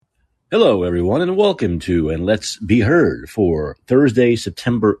Hello, everyone, and welcome to And Let's Be Heard for Thursday,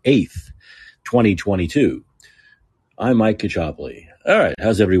 September 8th, 2022. I'm Mike Kachopoli. All right,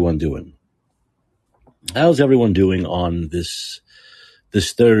 how's everyone doing? How's everyone doing on this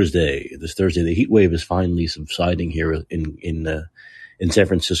Thursday? This Thursday, the heat wave is finally subsiding here in San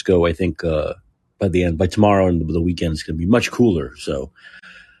Francisco. I think by tomorrow and the weekend, it's going to be much cooler. So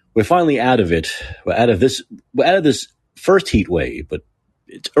we're finally out of it. We're out of this first heat wave, but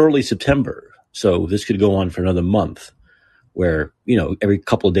it's early September, so this could go on for another month where, every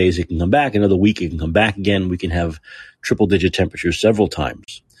couple of days it can come back, another week it can come back again. We can have triple-digit temperatures several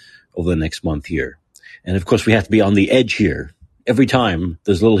times over the next month here. And, of course, we have to be on the edge here. Every time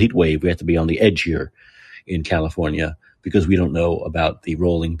there's a little heat wave, we have to be on the edge here in California because we don't know about the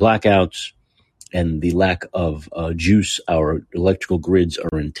rolling blackouts and the lack of juice. Our electrical grids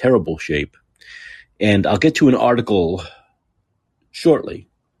are in terrible shape. And I'll get to an article shortly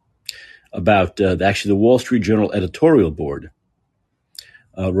about the Wall Street Journal editorial board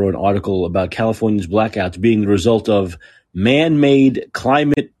wrote an article about California's blackouts being the result of man-made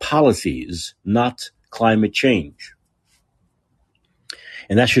climate policies, not climate change.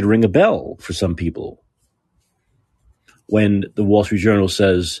 And that should ring a bell for some people when the Wall Street Journal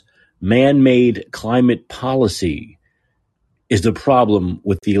says man-made climate policy is the problem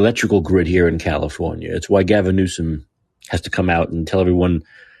with the electrical grid here in California. It's why Gavin Newsom has to come out and tell everyone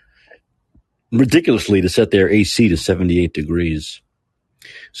ridiculously to set their AC to 78 degrees.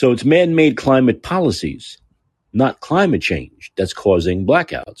 So it's man-made climate policies, not climate change, that's causing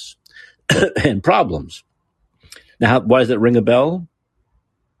blackouts and problems. Now, why does that ring a bell?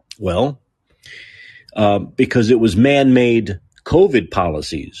 Well, because it was man-made COVID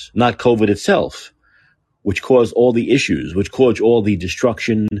policies, not COVID itself, which caused all the issues, which caused all the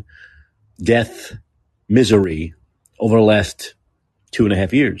destruction, death, misery over the last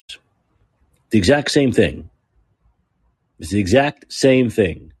 2.5 years. The exact same thing. It's the exact same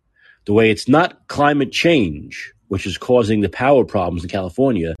thing. The way it's not climate change, which is causing the power problems in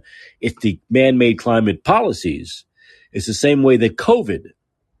California, it's the man-made climate policies. It's the same way that COVID,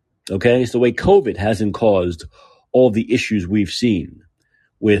 okay? It's the way COVID hasn't caused all the issues we've seen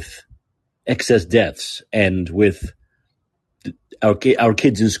with excess deaths and with our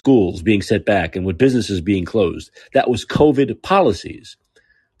kids in schools being set back and with businesses being closed. That was COVID policies.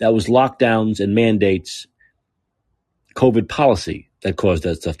 That was lockdowns and mandates, COVID policy that caused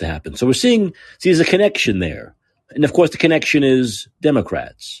that stuff to happen. So we're seeing there's a connection there. And of course, the connection is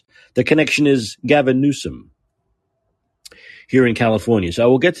Democrats. The connection is Gavin Newsom here in California. So I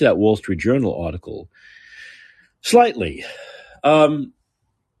will get to that Wall Street Journal article slightly. But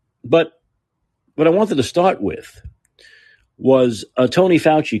what I wanted to start with was Tony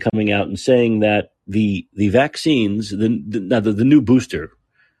Fauci coming out and saying that the vaccines, the new booster,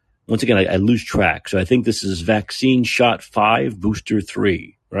 once again, I lose track. So I think this is vaccine shot 5, booster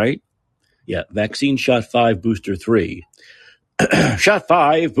 3, right? Yeah, vaccine shot 5, booster 3. Shot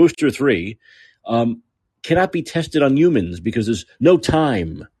 5, booster 3 cannot be tested on humans because there's no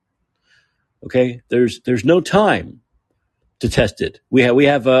time. Okay, there's no time to test it. We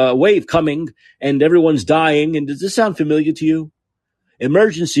have a wave coming and everyone's dying. And does this sound familiar to you?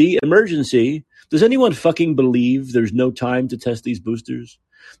 Emergency. Does anyone fucking believe there's no time to test these boosters?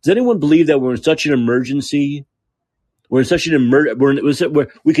 Does anyone believe that we're in such an emergency? We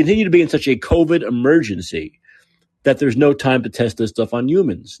continue to be in such a COVID emergency that there's no time to test this stuff on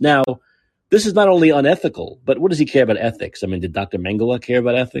humans. Now, this is not only unethical, but what does he care about ethics? I mean, did Dr. Mengele care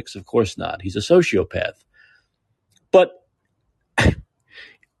about ethics? Of course not. He's a sociopath. But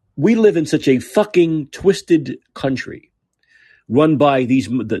we live in such a fucking twisted country run by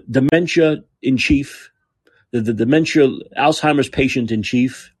the dementia in chief, the dementia Alzheimer's patient in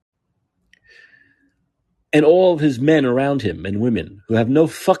chief, and all of his men around him and women who have no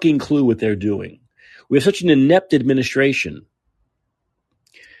fucking clue what they're doing. We have such an inept administration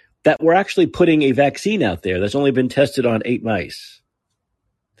that we're actually putting a vaccine out there that's only been tested on 8 mice.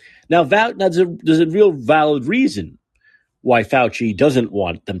 Now there's a real valid reason why Fauci doesn't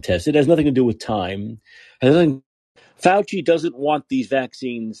want them tested. It has nothing to do with time. Fauci doesn't want these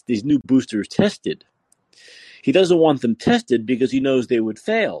vaccines, these new boosters tested. He doesn't want them tested because he knows they would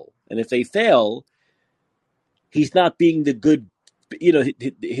fail. And if they fail, he's not being the good,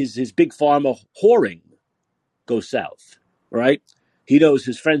 his big pharma whoring goes south, right? He knows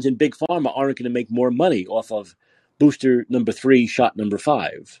his friends in big pharma aren't going to make more money off of booster number 3, shot number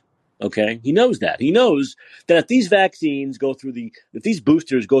 5. Okay, he knows that. He knows that if these boosters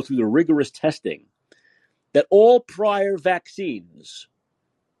go through the rigorous testing that all prior vaccines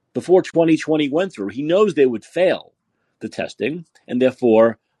before 2020 went through, he knows they would fail the testing, and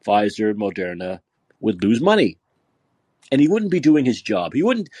therefore Pfizer, Moderna, would lose money. And he wouldn't be doing his job.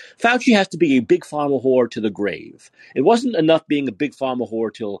 Fauci has to be a big pharma whore to the grave. It wasn't enough being a big pharma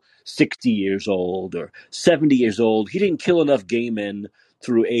whore till 60 years old or 70 years old. He didn't kill enough gay men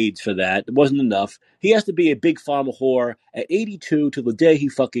through AIDS for that. It wasn't enough. He has to be a big pharma whore at 82 till the day he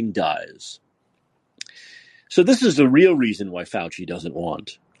fucking dies. So this is the real reason why Fauci doesn't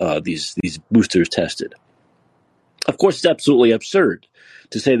want these boosters tested. Of course, it's absolutely absurd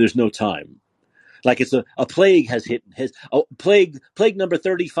to say there's no time. Like it's a plague has hit, plague number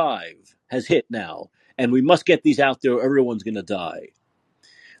 35 has hit now, and we must get these out there or everyone's going to die.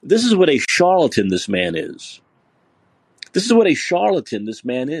 This is what a charlatan this man is. This is what a charlatan this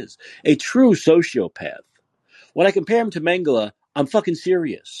man is. A true sociopath. When I compare him to Mengele, I'm fucking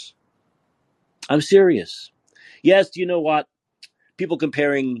serious. I'm serious. Yes, you know what? People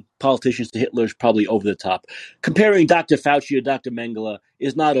comparing politicians to Hitler is probably over the top. Comparing Dr. Fauci to Dr. Mengele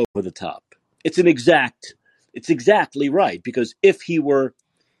is not over the top. It's exactly right, because if he were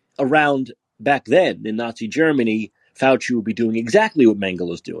around back then in Nazi Germany, Fauci would be doing exactly what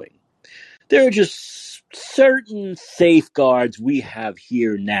Mengele is doing. There are just certain safeguards we have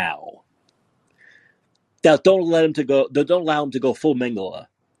here now that don't allow him to go full Mengele.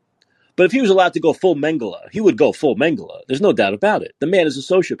 But if he was allowed to go full Mengele, he would go full Mengele. There's no doubt about it. The man is a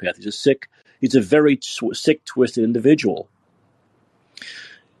sociopath. He's a very sick, twisted individual.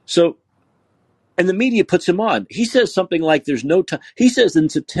 So, and the media puts him on. He says something like there's no time. He says in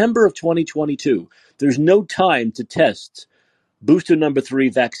September of 2022, there's no time to test booster number 3,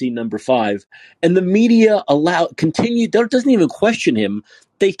 vaccine number 5. And the media doesn't even question him.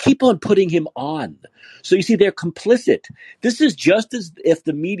 They keep on putting him on. So you see, they're complicit. This is just as if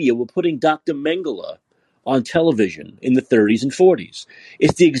the media were putting Dr. Mengele on television in the 30s and 40s.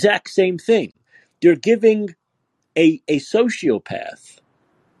 It's the exact same thing. They're giving a sociopath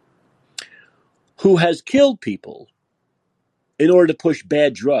who has killed people in order to push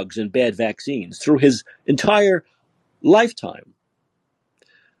bad drugs and bad vaccines through his entire lifetime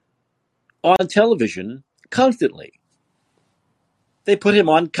on television constantly. They put him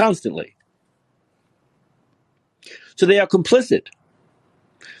on constantly. So they are complicit.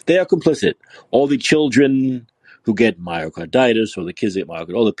 They are complicit. All the children who get myocarditis, or the kids get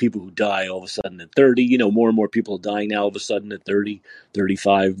myocarditis, all the people who die all of a sudden at 30, more and more people are dying now all of a sudden at 30,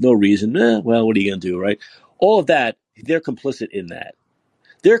 35, no reason. Well, what are you going to do, right? All of that, they're complicit in that.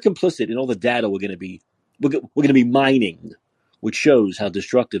 They're complicit in all the data we're going to be mining, which shows how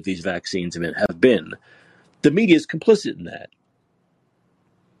destructive these vaccines have been. The media is complicit in that.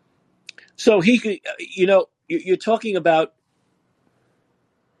 So you're talking about,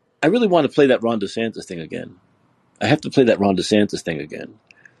 I really want to play that Ron DeSantis thing again. I have to play that Ron DeSantis thing again,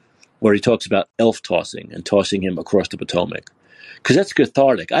 where he talks about elf tossing and tossing him across the Potomac. Because that's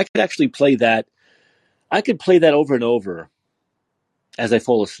cathartic. I could actually play that. I could play that over and over as I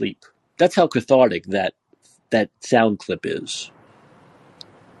fall asleep. That's how cathartic that sound clip is.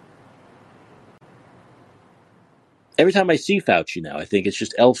 Every time I see Fauci now, I think it's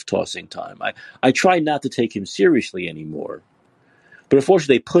just elf tossing time. I try not to take him seriously anymore. But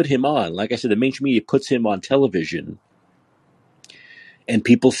unfortunately, they put him on. Like I said, the mainstream media puts him on television, and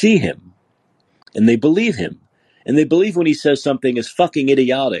people see him, and they believe him. And they believe when he says something as fucking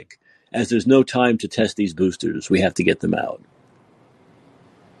idiotic as there's no time to test these boosters. We have to get them out.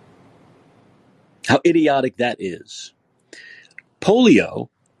 How idiotic that is. Polio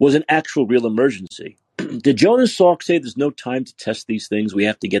was an actual real emergency. Did Jonas Salk say there's no time to test these things? We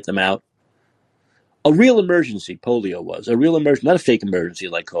have to get them out? A real emergency, polio was. A real emergency, not a fake emergency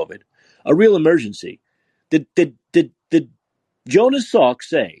like COVID. A real emergency. Did Jonas Salk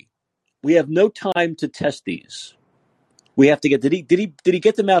say, we have no time to test these? We have to get, did he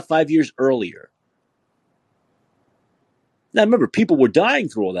get them out 5 years earlier? Now remember, people were dying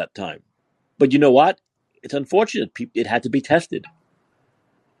through all that time. But you know what? It's unfortunate. It had to be tested.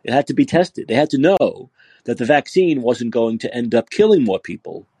 It had to be tested. They had to know that the vaccine wasn't going to end up killing more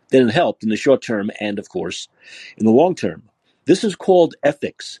people than it helped in the short term and, of course, in the long term. This is called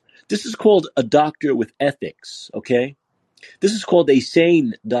ethics. This is called a doctor with ethics, okay? This is called a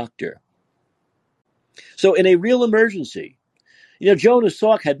sane doctor. So in a real emergency, Jonas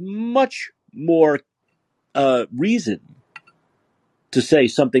Salk had much more reason to say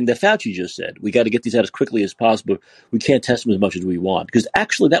something that Fauci just said. We got to get these out as quickly as possible. We can't test them as much as we want. Because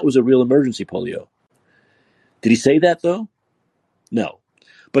actually, that was a real emergency, polio. Did he say that, though? No.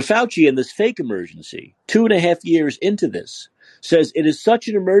 But Fauci, in this fake emergency, 2.5 years into this, says it is such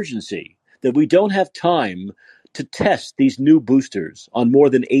an emergency that we don't have time to test these new boosters on more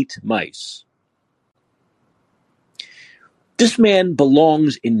than 8 mice. This man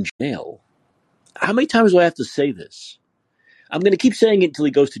belongs in jail. How many times do I have to say this? I'm going to keep saying it until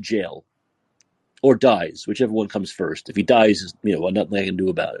he goes to jail or dies, whichever one comes first. If he dies, nothing I can do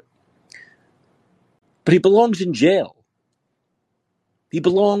about it. But he belongs in jail. He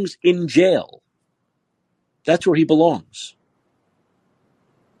belongs in jail. That's where he belongs.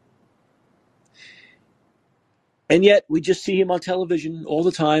 And yet we just see him on television all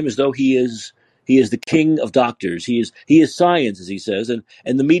the time as though he is the king of doctors. He is science, as he says, and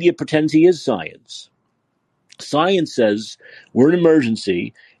the media pretends he is science. Science says we're in an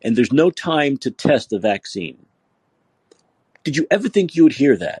emergency and there's no time to test a vaccine. Did you ever think you would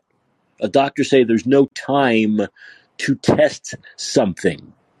hear that? A doctor say there's no time to test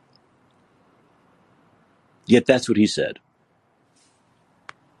something. Yet that's what he said.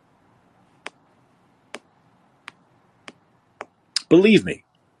 Believe me,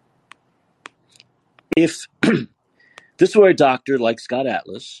 if this were a doctor like Scott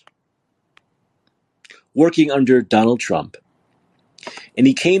Atlas, working under Donald Trump, and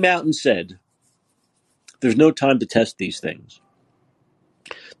he came out and said, there's no time to test these things,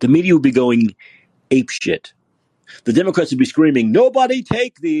 the media would be going apeshit. The Democrats would be screaming, nobody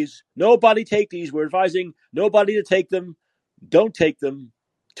take these. Nobody take these. We're advising nobody to take them. Don't take them.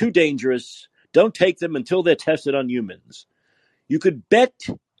 Too dangerous. Don't take them until they're tested on humans. You could bet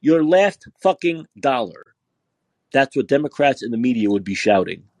your last fucking dollar that's what Democrats in the media would be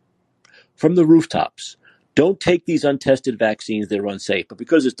shouting from the rooftops. Don't take these untested vaccines. They're unsafe. But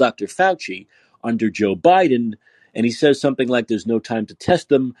because it's Dr. Fauci under Joe Biden, and he says something like there's no time to test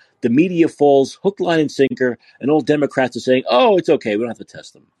them, the media falls hook, line, and sinker, and all Democrats are saying, oh, it's okay, we don't have to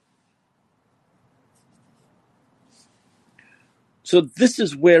test them. So this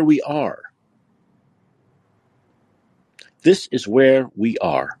is where we are. This is where we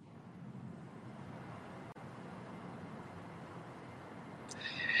are.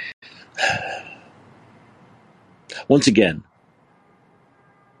 Once again,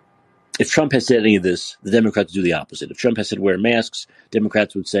 if Trump had said any of this, the Democrats would do the opposite. If Trump had said wear masks,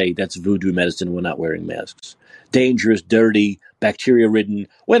 Democrats would say that's voodoo medicine, we're not wearing masks. Dangerous, dirty, bacteria-ridden.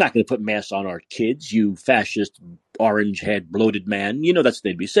 We're not going to put masks on our kids, you fascist, orange-head, bloated man. You know that's what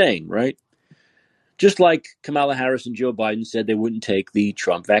they'd be saying, right? Just like Kamala Harris and Joe Biden said they wouldn't take the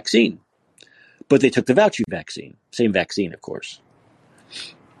Trump vaccine. But they took the Fauci vaccine. Same vaccine, of course.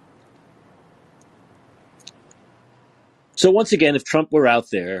 So once again, if Trump were out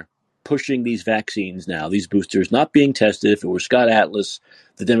there pushing these vaccines now, these boosters not being tested, if it were Scott Atlas,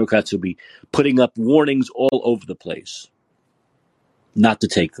 the Democrats would be putting up warnings all over the place not to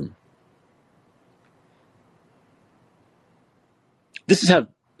take them. This is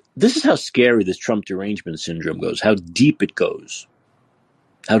how scary this Trump derangement syndrome goes, how deep it goes,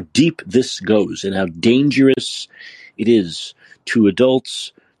 how deep this goes, and how dangerous it is to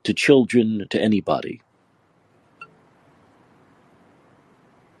adults, to children, to anybody.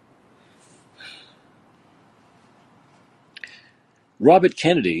 Robert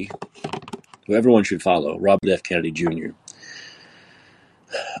Kennedy, who everyone should follow, Robert F. Kennedy Jr.,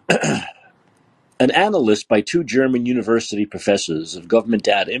 an analyst by two German university professors of government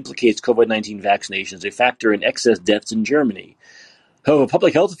data implicates COVID-19 vaccinations as a factor in excess deaths in Germany. However,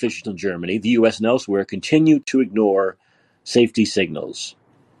 public health officials in Germany, the U.S., and elsewhere continue to ignore safety signals.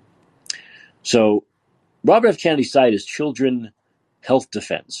 So, Robert F. Kennedy's site is Children's Health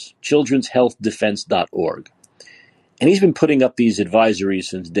Defense, children'shealthdefense.org. And he's been putting up these advisories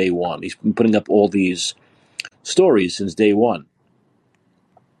since day one. He's been putting up all these stories since day one.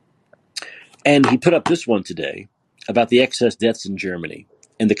 And he put up this one today about the excess deaths in Germany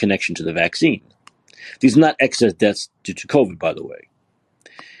and the connection to the vaccine. These are not excess deaths due to COVID, by the way.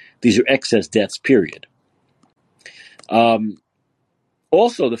 These are excess deaths, period. Also,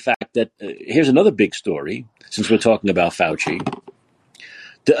 the fact that, here's another big story, since we're talking about Fauci.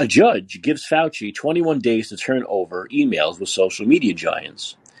 A judge gives Fauci 21 days to turn over emails with social media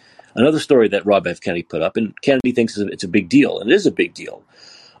giants. Another story that Rob F. Kennedy put up, and Kennedy thinks it's a big deal, and it is a big deal.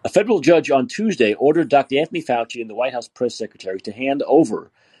 A federal judge on Tuesday ordered Dr. Anthony Fauci and the White House press secretary to hand over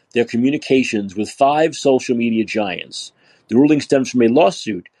their communications with 5 social media giants. The ruling stems from a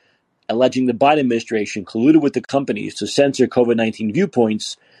lawsuit alleging the Biden administration colluded with the companies to censor COVID-19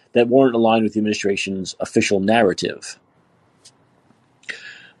 viewpoints that weren't aligned with the administration's official narrative.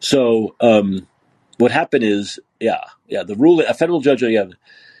 So what happened is, the ruling, a federal judge,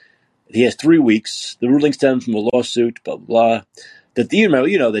 he has 3 weeks. The ruling stems from a lawsuit, blah, blah, blah. That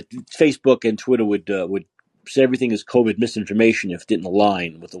that Facebook and Twitter would say everything is COVID misinformation if it didn't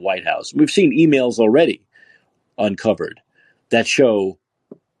align with the White House. We've seen emails already uncovered that show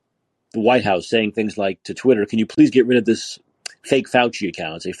the White House saying things like to Twitter, can you please get rid of this fake Fauci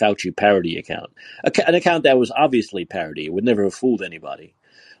account. It's a Fauci parody account, an account that was obviously parody. It would never have fooled anybody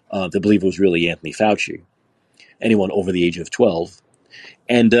to believe it was really Anthony Fauci, anyone over the age of 12.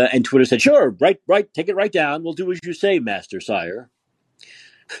 And Twitter said, sure, right, take it right down. We'll do as you say, Master Sire.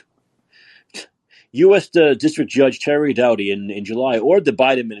 U.S. District Judge Terry Doughty in July ordered the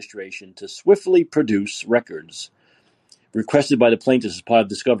Biden administration to swiftly produce records requested by the plaintiffs as part of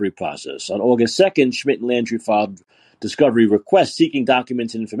the discovery process. On August 2nd, Schmidt and Landry filed discovery requests seeking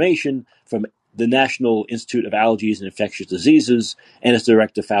documents and information from the National Institute of Allergies and Infectious Diseases and its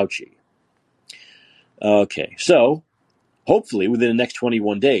director, Fauci. Okay, so hopefully within the next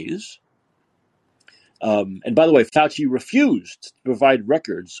 21 days, and by the way, Fauci refused to provide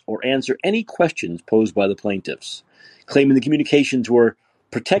records or answer any questions posed by the plaintiffs, claiming the communications were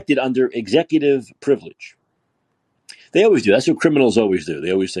protected under executive privilege. They always do. That's what criminals always do.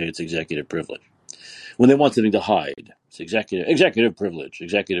 They always say it's executive privilege. When they want something to hide, it's executive privilege.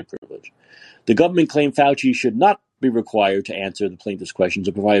 The government claimed Fauci should not be required to answer the plaintiff's questions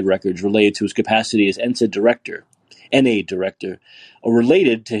or provide records related to his capacity as NSAID director, or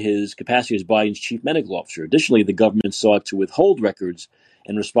related to his capacity as Biden's chief medical officer. Additionally, the government sought to withhold records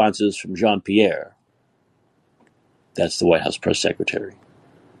and responses from Jean-Pierre. That's the White House press secretary.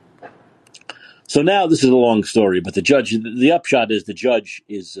 So now this is a long story, but the upshot is the judge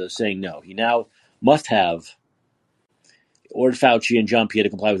is saying no. He now must have ordered Fauci and Jean-Pierre to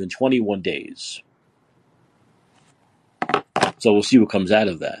comply within 21 days. So we'll see what comes out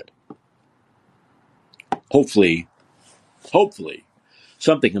of that. Hopefully,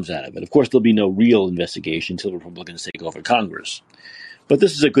 something comes out of it. Of course, there'll be no real investigation until the Republicans take over Congress. But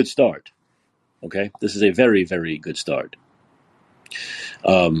this is a good start. Okay? This is a very, very good start.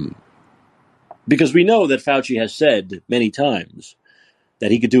 Because we know that Fauci has said many times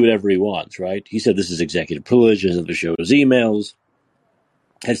that he could do whatever he wants, right? He said this is executive privilege, doesn't have to show his emails.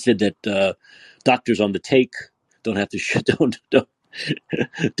 Has said that doctors on the take don't have to don't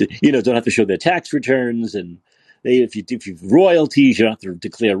have to show their tax returns, and if you royalties, you don't have to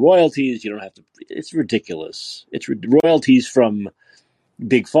declare royalties. You don't have to. It's ridiculous. Royalties from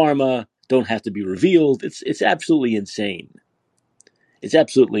big pharma don't have to be revealed. It's absolutely insane. It's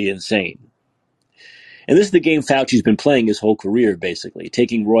absolutely insane. And this is the game Fauci's been playing his whole career, basically,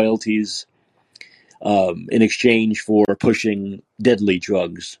 taking royalties in exchange for pushing deadly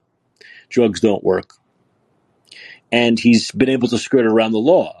drugs. Drugs don't work. And he's been able to skirt around the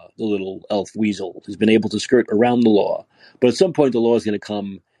law, the little elf weasel. He's been able to skirt around the law. But at some point, the law is going to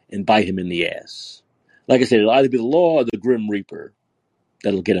come and bite him in the ass. Like I said, it'll either be the law or the Grim Reaper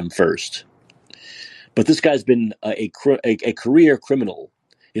that'll get him first. But this guy's been a career criminal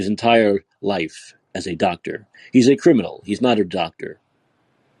his entire life as a doctor. He's a criminal. He's not a doctor.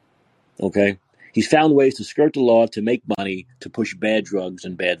 Okay? He's found ways to skirt the law, to make money, to push bad drugs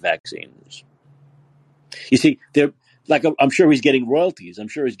and bad vaccines. You see, I'm sure he's getting royalties. I'm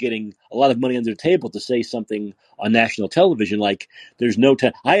sure he's getting a lot of money under the table to say something on national television like, there's no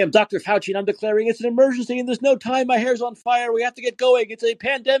time. I am Dr. Fauci and I'm declaring it's an emergency and there's no time. My hair's on fire. We have to get going. It's a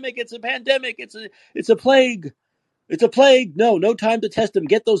pandemic. It's a plague. It's a plague. No time to test them.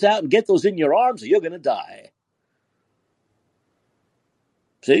 Get those out and get those in your arms or you're going to die.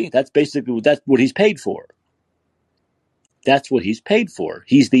 See, that's what he's paid for. That's what he's paid for.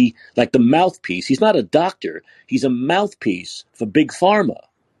 He's the mouthpiece. He's not a doctor. He's a mouthpiece for big pharma.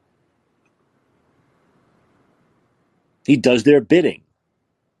 He does their bidding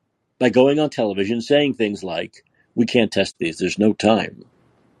by going on television saying things like, we can't test these. There's no time.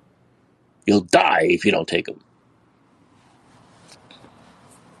 You'll die if you don't take them.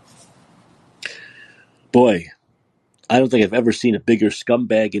 Boy, I don't think I've ever seen a bigger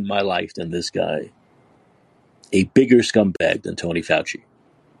scumbag in my life than this guy. A bigger scumbag than Tony Fauci.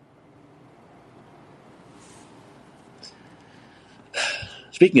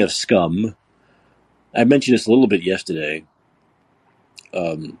 Speaking of scum, I mentioned this a little bit yesterday.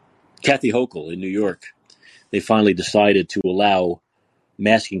 Kathy Hochul in New York, they finally decided to allow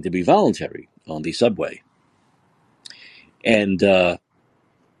masking to be voluntary on the subway. And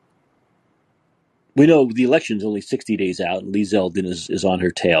we know the election's only 60 days out, and Lee Zeldin is on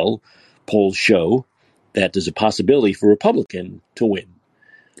her tail. Polls show that there's a possibility for a Republican to win.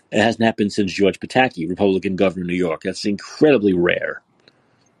 It hasn't happened since George Pataki, Republican governor of New York. That's incredibly rare,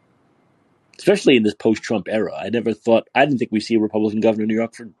 especially in this post-Trump era. I didn't think we'd see a Republican governor of New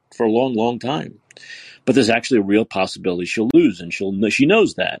York for a long, long time. But there's actually a real possibility she'll lose, and she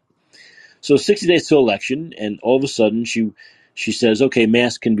knows that. So 60 days to election, and all of a sudden she says, okay,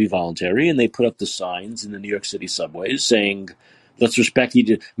 masks can be voluntary, and they put up the signs in the New York City subways saying, let's respect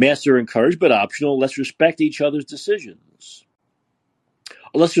masks are encouraged but optional. Let's respect each other's decisions.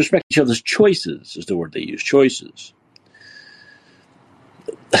 Let's respect each other's choices, is the word they use, choices.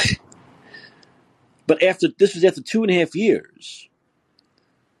 But this was after 2.5 years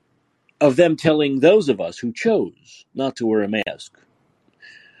of them telling those of us who chose not to wear a mask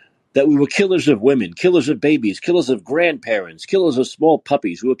that we were killers of women, killers of babies, killers of grandparents, killers of small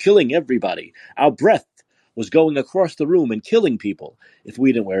puppies. We were killing everybody. Our breath was going across the room and killing people if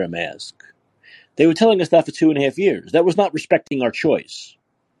we didn't wear a mask. They were telling us that for 2.5 years. That was not respecting our choice.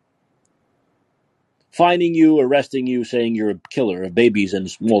 Finding you, arresting you, saying you're a killer of babies and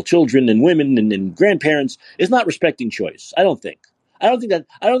small children and women and grandparents is not respecting choice. I don't think. I don't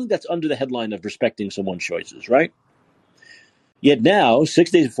think that's under the headline of respecting someone's choices, right? Yet now,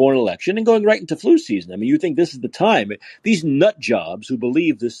 6 days before an election and going right into flu season, I mean, you think this is the time. These nut jobs who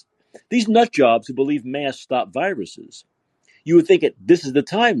believe masks stop viruses, you would think this is the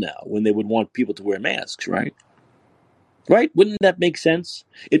time now when they would want people to wear masks, right? Right? Wouldn't that make sense?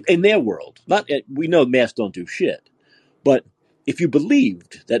 In their world, we know masks don't do shit, but if you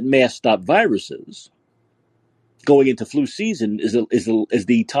believed that masks stop viruses, going into flu season is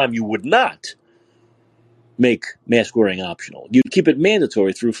the time you would not make mask wearing optional. You'd keep it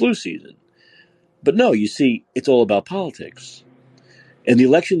mandatory through flu season. But no, you see, it's all about politics. And the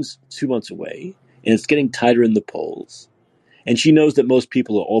election's 2 months away, and it's getting tighter in the polls. And she knows that most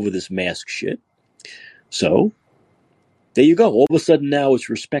people are over this mask shit. So, there you go. All of a sudden now it's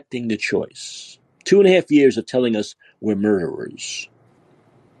respecting the choice. 2.5 years of telling us we're murderers.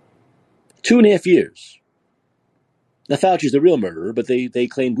 2.5 years. Now, Fauci's the real murderer, but they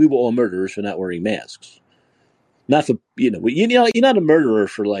claimed we were all murderers for not wearing masks. Not for, you're not a murderer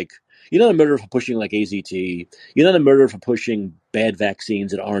for you're not a murderer for pushing like AZT. You're not a murderer for pushing bad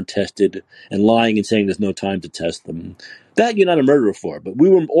vaccines that aren't tested and lying and saying there's no time to test them. That you're not a murderer for. But we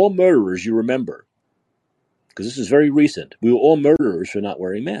were all murderers, you remember. Because this is very recent. We were all murderers for not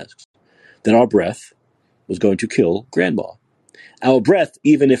wearing masks. That our breath was going to kill grandma. Our breath,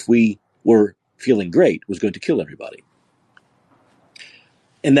 even if we were feeling great, was going to kill everybody.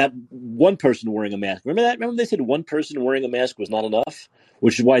 And that one person wearing a mask, remember that? Remember they said one person wearing a mask was not enough?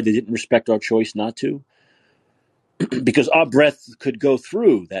 Which is why they didn't respect our choice not to? Because our breath could go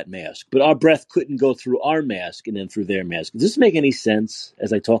through that mask, but our breath couldn't go through our mask and then through their mask. Does this make any sense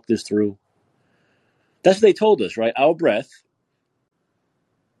as I talk this through? That's what they told us, right? Our breath,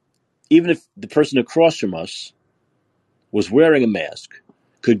 even if the person across from us was wearing a mask,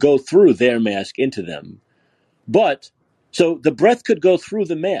 could go through their mask into them. So the breath could go through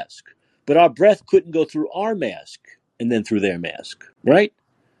the mask, but our breath couldn't go through our mask and then through their mask, right?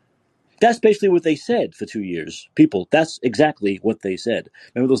 That's basically what they said for 2 years. People, that's exactly what they said.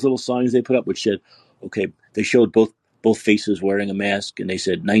 Remember those little signs they put up which said, okay, they showed both faces wearing a mask and they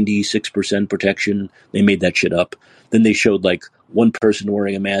said 96% protection. They made that shit up. Then they showed one person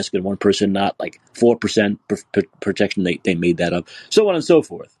wearing a mask and one person not, 4% protection. They made that up. So on and so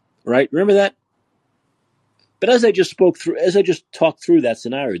forth, right? Remember that? But as I just talked through that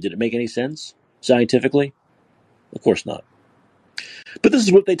scenario, did it make any sense scientifically? Of course not. But this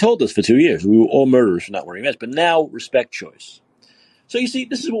is what they told us for 2 years. We were all murderers for not wearing masks. But now, respect choice. So you see,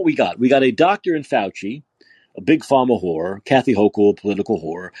 this is what we got. We got a doctor in Fauci, a big pharma whore, Kathy Hochul, political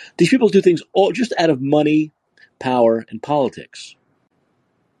whore. These people do things all just out of money, power, and politics.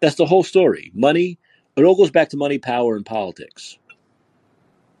 That's the whole story. Money, it all goes back to money, power, and politics.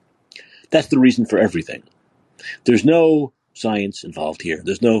 That's the reason for everything. There's no science involved here.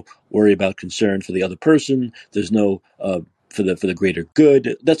 There's no worry about concern for the other person. There's no for the greater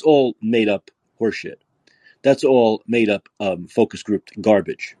good. That's all made up horseshit. That's all made up focus group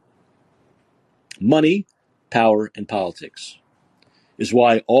garbage. Money, power, and politics is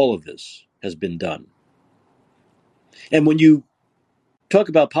why all of this has been done. And when you talk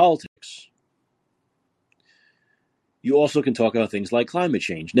about politics, you also can talk about things like climate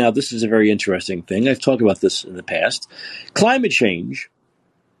change. Now, this is a very interesting thing. I've talked about this in the past. Climate change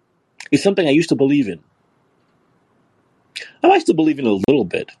is something I used to believe in. I still believe in a little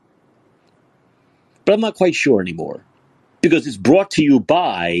bit, but I'm not quite sure anymore because it's brought to you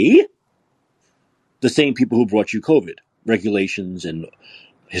by the same people who brought you COVID, regulations and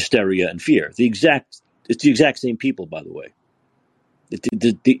hysteria and fear. It's the exact same people, by the way.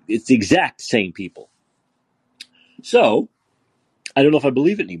 It's the exact same people. So, I don't know if I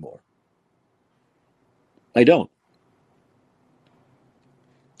believe it anymore. I don't.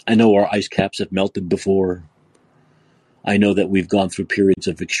 I know our ice caps have melted before. I know that we've gone through periods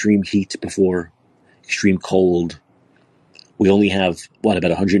of extreme heat before, extreme cold. We only have, about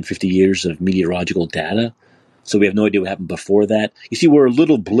 150 years of meteorological data, so we have no idea what happened before that. You see, we're a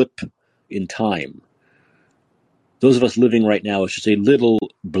little blip in time. Those of us living right now, it's just a little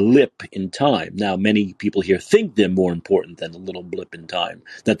blip in time. Now, many people here think they're more important than a little blip in time,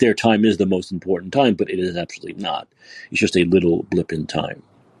 that their time is the most important time, but it is absolutely not. It's just a little blip in time.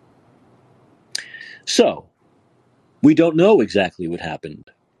 So, we don't know exactly what happened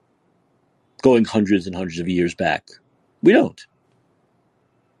going hundreds and hundreds of years back. We don't.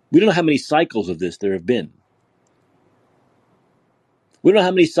 We don't know how many cycles of this there have been. We don't know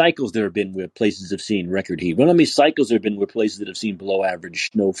how many cycles there have been where places have seen record heat. We don't know how many cycles there have been where places that have seen below average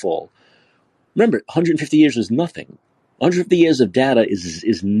snowfall. Remember, 150 years is nothing. 150 years of data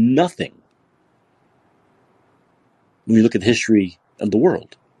is nothing when you look at the history of the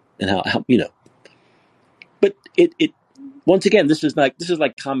world and how you know. But it once again, this is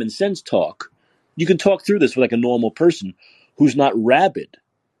like common sense talk. You can talk through this with like a normal person who's not rabid,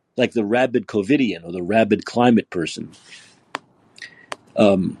 like the rabid COVIDian or the rabid climate person.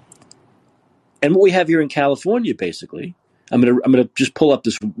 And what we have here in California, basically, I'm gonna just pull up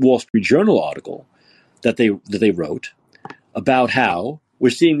this Wall Street Journal article that they wrote about how we're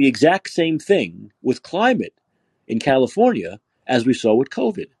seeing the exact same thing with climate in California as we saw with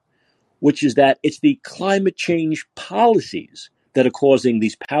COVID, which is that it's the climate change policies that are causing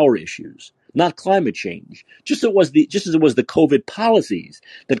these power issues, not climate change. Just as it was the COVID policies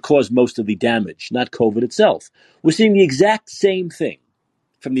that caused most of the damage, not COVID itself. We're seeing the exact same thing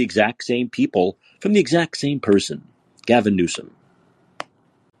from the exact same people, from the exact same person, Gavin Newsom.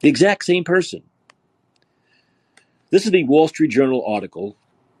 The exact same person. This is the Wall Street Journal article,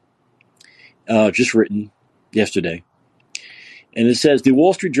 just written yesterday. And it says, the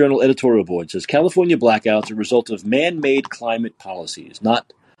Wall Street Journal editorial board says, California blackouts are a result of man-made climate policies,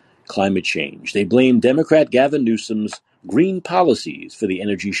 not climate change. They blame Democrat Gavin Newsom's green policies for the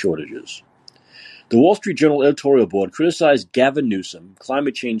energy shortages. The Wall Street Journal editorial board criticized Gavin Newsom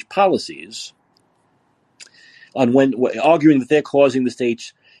climate change policies arguing that they're causing the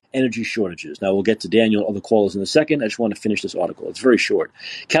state's energy shortages. Now, we'll get to Daniel and other callers in a second. I just want to finish this article. It's very short.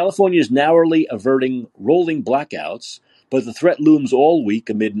 California is narrowly averting rolling blackouts, but the threat looms all week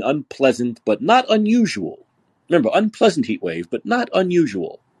amid an unpleasant but not unusual. Remember, unpleasant heat wave, but not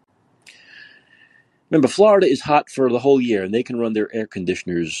unusual. Remember, Florida is hot for the whole year, and they can run their air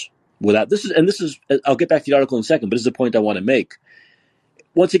conditioners without this is. I'll get back to the article in a second, but this is a point I want to make.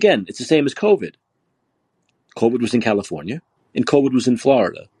 Once again, it's the same as COVID. COVID was in California, and COVID was in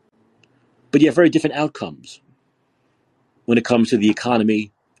Florida. But you have very different outcomes when it comes to the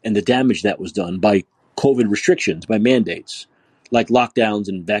economy and the damage that was done by COVID restrictions, by mandates, like lockdowns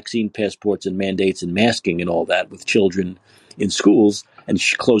and vaccine passports and mandates and masking and all that with children in schools and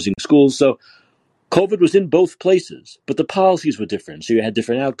closing schools. So COVID was in both places, but the policies were different, so you had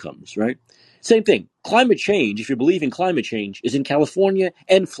different outcomes, right? Same thing. Climate change, if you believe in climate change, is in California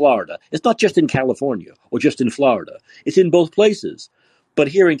and Florida. It's not just in California or just in Florida. It's in both places. But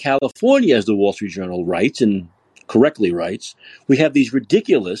here in California, as the Wall Street Journal writes, and correctly writes, we have these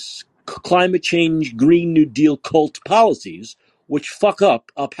ridiculous climate change, Green New Deal cult policies which fuck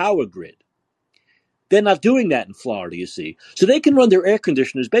up our power grid. They're not doing that in Florida, you see. So they can run their air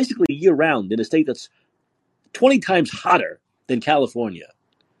conditioners basically year-round in a state that's 20 times hotter than California,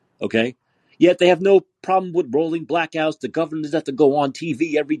 okay? Yet they have no problem with rolling blackouts. The governors have to go on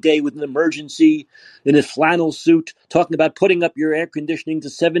TV every day with an emergency in a flannel suit talking about putting up your air conditioning to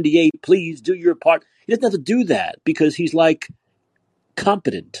 78. Please do your part. He doesn't have to do that because he's like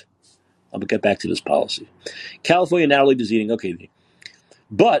competent. I'm going to get back to this policy. California narrowly diseating. Okay.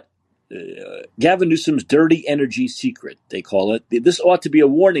 But Gavin Newsom's dirty energy secret, they call it. This ought to be a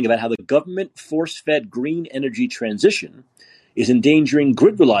warning about how the government force-fed green energy transition is endangering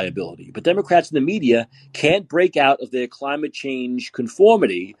grid reliability. But Democrats in the media can't break out of their climate change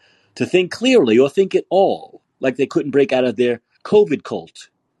conformity to think clearly or think at all, like they couldn't break out of their COVID cult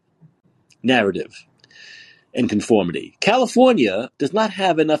narrative and conformity. California does not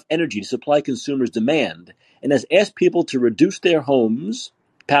have enough energy to supply consumers' demand and has asked people to reduce their homes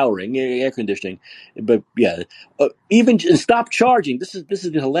powering air conditioning, but even stop charging. This is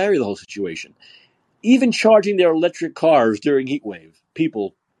hilarious, the whole situation. Even charging their electric cars during heat wave.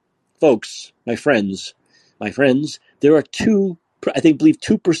 People, folks, my friends, there are 2%.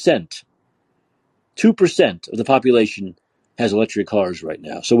 2% of the population has electric cars right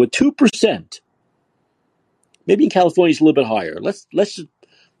now. So with 2%, maybe in California it's a little bit higher. Let's just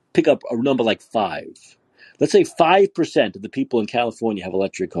pick up a number like 5. Let's say 5% of the people in California have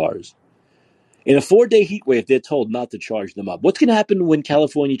electric cars. In a 4-day heat wave, they're told not to charge them up. What's going to happen when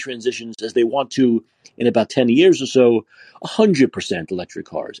California transitions, as they want to, in about 10 years or so, 100% electric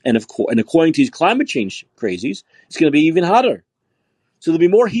cars? And according to these climate change crazies, it's going to be even hotter. So there'll be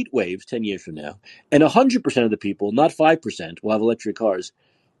more heat waves 10 years from now, and 100% of the people, not 5%, will have electric cars.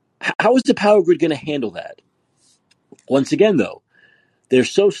 How is the power grid going to handle that? Once again, though, they're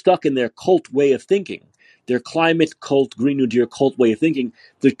so stuck in their cult way of thinking, their climate cult, Green New Deal cult way of thinking,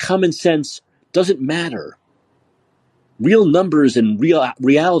 that common sense doesn't matter. Real numbers and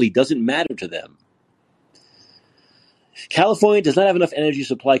reality doesn't matter to them. California does not have enough energy to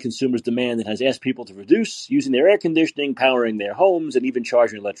supply consumers' demand and has asked people to reduce using their air conditioning, powering their homes, and even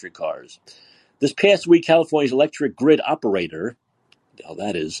charging electric cars. This past week, California's electric grid operator, the hell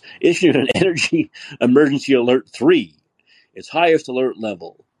that is, issued an Energy Emergency Alert 3, its highest alert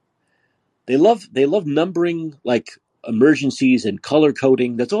level. They love numbering like emergencies and color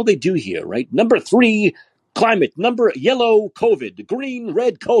coding. That's all they do here, right? Number 3, climate. Number yellow, COVID. Green,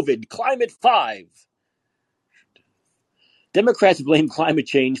 red, COVID. Climate 5. Democrats blame climate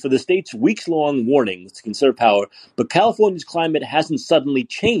change for the state's weeks-long warnings to conserve power, but California's climate hasn't suddenly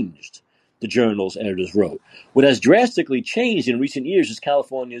changed, the Journal's editors wrote. What has drastically changed in recent years is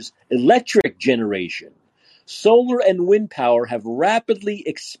California's electric generation. Solar and wind power have rapidly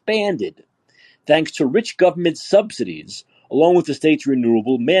expanded thanks to rich government subsidies, along with the state's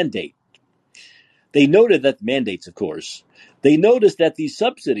renewable mandate. They noted that mandates, of course. They noticed that these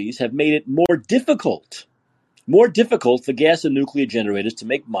subsidies have made it more difficult for gas and nuclear generators to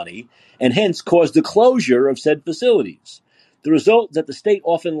make money, and hence caused the closure of said facilities. The result is that the state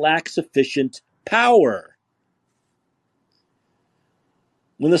often lacks sufficient power.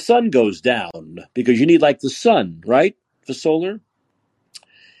 When the sun goes down, because you need like the sun, right, for solar?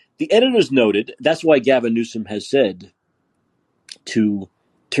 The editors noted, that's why Gavin Newsom has said to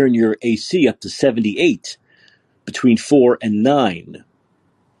turn your AC up to 78 between 4 and 9.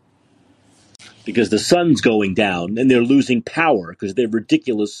 Because the sun's going down and they're losing power because of their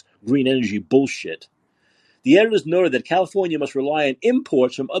ridiculous green energy bullshit. The editors noted that California must rely on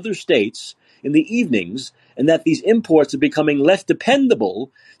imports from other states in the evenings, and that these imports are becoming less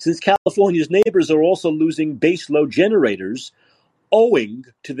dependable since California's neighbors are also losing baseload generators owing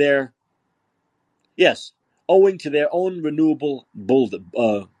to their own renewable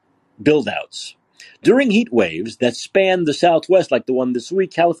build-outs. During heat waves that span the Southwest, like the one this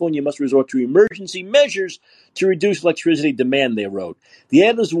week, California must resort to emergency measures to reduce electricity demand, they wrote. The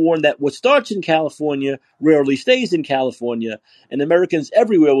editors warned that what starts in California rarely stays in California, and Americans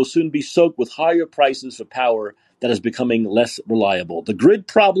everywhere will soon be soaked with higher prices for power that is becoming less reliable. The grid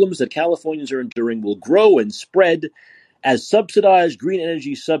problems that Californians are enduring will grow and spread as subsidized green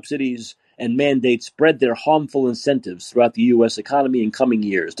energy subsidies and mandates spread their harmful incentives throughout the U.S. economy in coming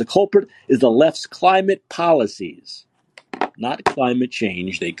years. The culprit is the left's climate policies, not climate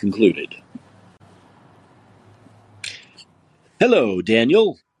change, they concluded. Hello,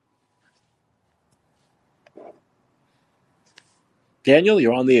 Daniel. Daniel,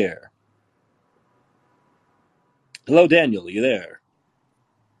 you're on the air. Hello, Daniel, are you there?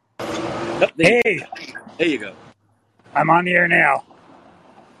 Oh, there Hey, there you go. I'm on the air now.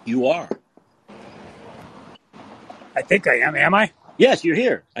 You are. I think I am. Am I? Yes, you're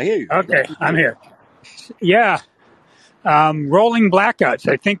here. I hear you. Okay, I'm here. Yeah. Rolling blackouts.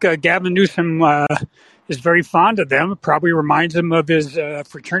 I think Gavin Newsom is very fond of them. Probably reminds him of his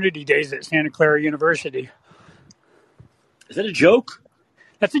fraternity days at Santa Clara University. Is that a joke?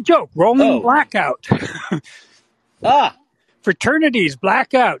 That's a joke. Rolling blackout. Fraternities,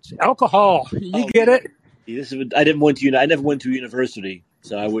 blackouts, alcohol. You get it? I never went to university,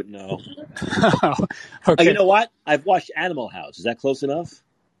 so I wouldn't know. Okay. You know what? I've watched Animal House. Is that close enough?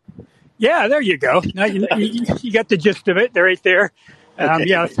 Yeah, there you go. Now you got the gist of it. They're right there. Okay.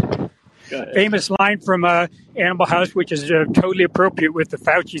 Yeah. Famous line from Animal House, which is totally appropriate with the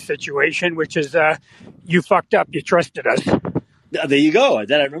Fauci situation, which is, you fucked up. You trusted us. There you go. I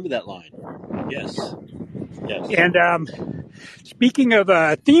remember that line. Yes. And speaking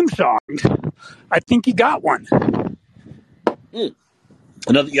of theme songs, I think you got one. You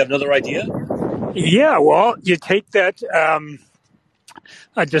have another idea? Yeah, well, you take that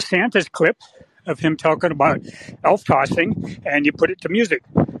a DeSantis clip of him talking about elf tossing, and you put it to music.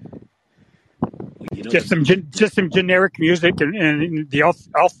 Just some generic music and the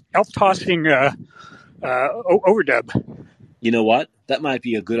elf tossing overdub. You know what? That might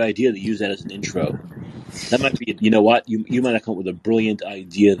be a good idea to use that as an intro. That might be. You know what? You might have come up with a brilliant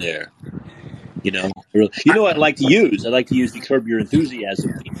idea there. You know what I'd like to use? I'd like to use the Curb Your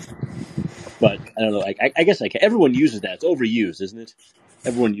Enthusiasm theme. But I don't know. I guess everyone uses that. It's overused, isn't it?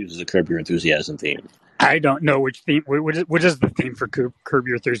 Everyone uses the Curb Your Enthusiasm theme. I don't know what is the theme for Curb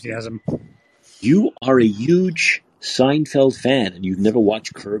Your Enthusiasm? You are a huge Seinfeld fan, and you've never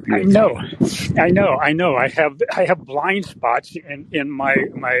watched Curb Your I know, Enthusiasm? I know. I have blind spots in my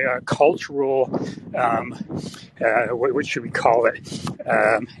cultural. What should we call it?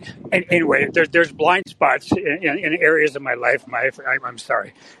 Anyway, there's blind spots in areas of my life. I'm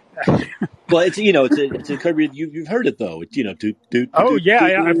sorry. Well, it's a Curb Your. You've heard it though. It's do do do Oh do yeah,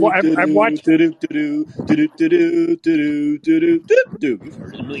 do I've do watched. do do do do do do do do do do. You've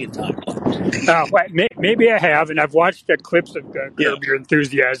heard it a million times. Maybe I have, and I've watched clips of Yeah. Curb Your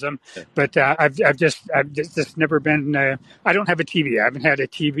Enthusiasm, but I've just never been. I don't have a TV. I haven't had a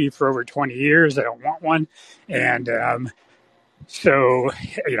TV for over 20 years. I don't want one, and so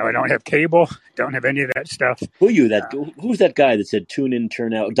I don't have cable. Don't have any of that stuff. Who are you? Who's that guy that said tune in,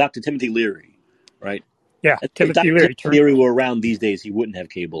 turn out? Dr. Timothy Leary, right? Yeah, If Timothy Dr. Leary. Timothy Leary were around these days, he wouldn't have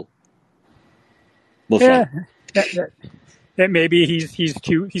cable. Well, Yeah, fine. that maybe he's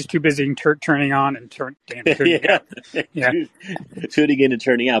too busy turning on and turning Yeah. out. Yeah. Tuning in and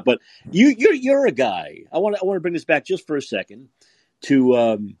turning out. But you're a guy. I want to bring this back just for a second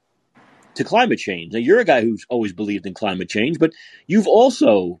to climate change. Now, you're a guy who's always believed in climate change, but you've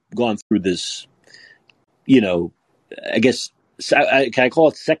also gone through this. I guess can I call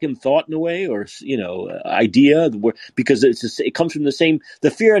it second thought in a way, or idea, because it comes from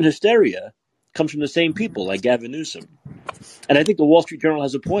the fear and hysteria comes from the same people like Gavin Newsom, and I think the Wall Street Journal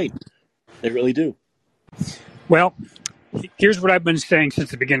has a point. They really do. Well, here's what I've been saying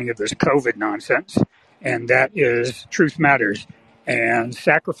since the beginning of this COVID nonsense, and that is truth matters, and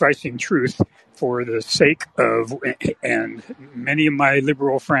sacrificing truth for the sake of, and many of my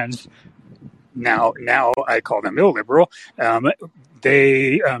liberal friends, now I call them illiberal,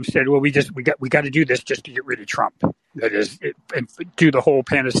 they said, well, we got to do this just to get rid of Trump. That is, and do the whole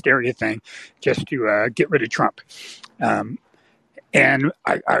Panasteria thing just to get rid of Trump. And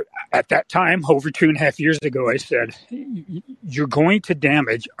I, at that time, over 2.5 years ago, I said, you're going to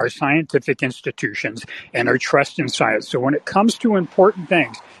damage our scientific institutions and our trust in science. So when it comes to important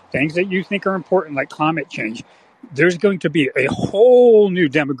things that you think are important, like climate change, there's going to be a whole new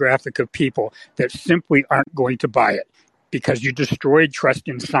demographic of people that simply aren't going to buy it, because you destroyed trust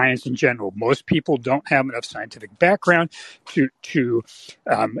in science in general. Most people don't have enough scientific background to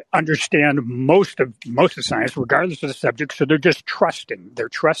understand most of science, regardless of the subject. So they're just trusting. They're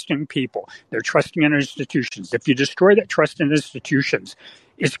trusting people. They're trusting in institutions. If you destroy that trust in institutions,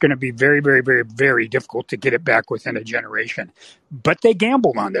 it's going to be very, very, very, very difficult to get it back within a generation. But they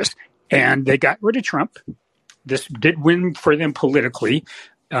gambled on this, and they got rid of Trump. This did win for them politically.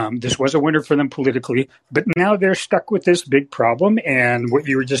 This was a winner for them politically, but now they're stuck with this big problem. And what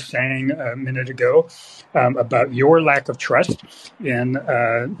you were just saying a minute ago about your lack of trust in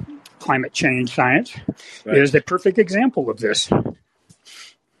climate change science is a perfect example of this.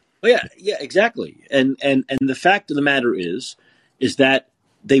 Well, yeah, exactly. And the fact of the matter is that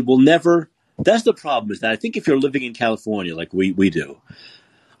they will never. That's the problem. Is that I think if you're living in California like we do,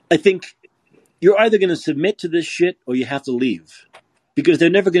 I think you're either going to submit to this shit or you have to leave. Because they're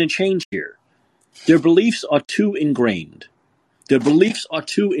never going to change here. Their beliefs are too ingrained.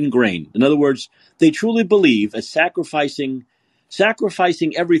 In other words, they truly believe as sacrificing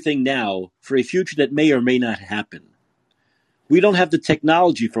everything now for a future that may or may not happen. We don't have the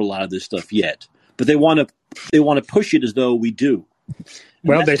technology for a lot of this stuff yet, but they want to push it as though we do.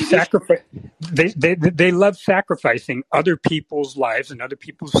 Well, they love sacrificing other people's lives and other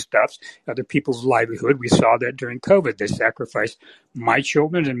people's stuff, other people's livelihood. We saw that during COVID. They sacrificed my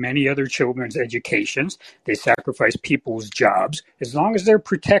children and many other children's educations. They sacrifice people's jobs. As long as they're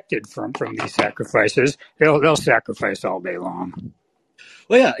protected from these sacrifices, they'll sacrifice all day long.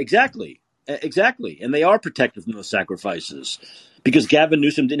 Well, yeah, exactly. And they are protected from those sacrifices because Gavin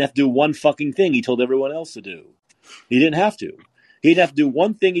Newsom didn't have to do one fucking thing he told everyone else to do. He didn't have to. He'd have to do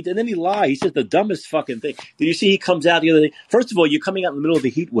one thing, and then he lied. He says the dumbest fucking thing. Did you see he comes out the other day? First of all, you're coming out in the middle of a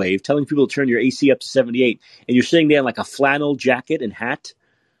heat wave, telling people to turn your AC up to 78, and you're sitting there in like a flannel jacket and hat,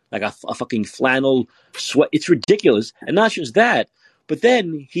 like a fucking flannel sweat. It's ridiculous. And not just that, but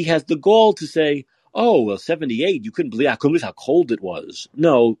then he has the gall to say, oh, well, 78, I couldn't believe how cold it was.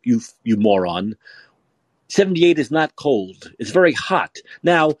 No, you moron. 78 is not cold. It's very hot.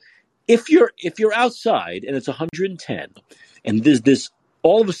 Now, if you're outside and it's 110, and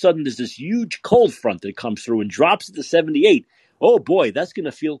all of a sudden there's this huge cold front that comes through and drops it to 78. Oh boy, that's going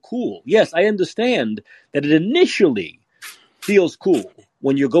to feel cool. Yes, I understand that it initially feels cool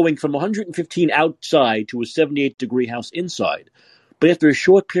when you're going from 115 outside to a 78-degree house inside. But after a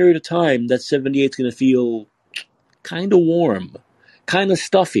short period of time, that 78 is going to feel kind of warm, kind of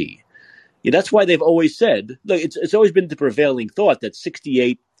stuffy. Yeah, that's why they've always said, look, it's always been the prevailing thought that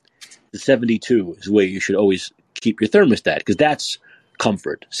 68 to 72 is where you should always keep your thermostat, because that's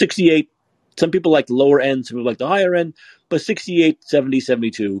comfort. 68, some people like the lower end, some people like the higher end, but 68, 70,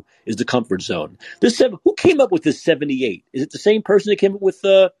 72 is the comfort zone. Who came up with this 78? Is it the same person that came up with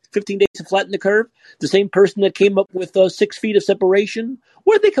 15 days to flatten the curve? The same person that came up with 6 feet of separation?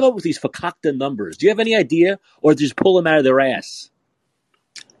 Where did they come up with these fakakta numbers? Do you have any idea? Or just pull them out of their ass?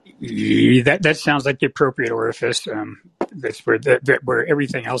 Yeah, that sounds like the appropriate orifice. That's where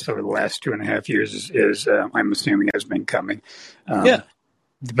everything else over the last 2.5 years is I'm assuming has been coming. Yeah.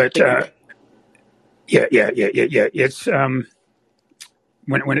 But yeah. It's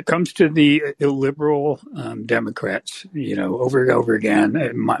when it comes to the illiberal Democrats, over and over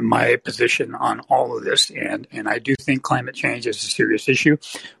again, my position on all of this, and I do think climate change is a serious issue.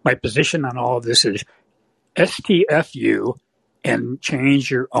 My position on all of this is STFU and change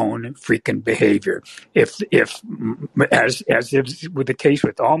your own freaking behavior. If as is with the case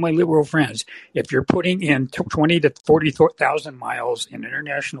with all my liberal friends, if you're putting in 20 to 40,000 miles in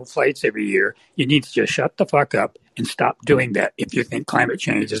international flights every year, you need to just shut the fuck up and stop doing that if you think climate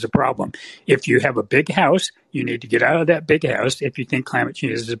change is a problem. If you have a big house, you need to get out of that big house if you think climate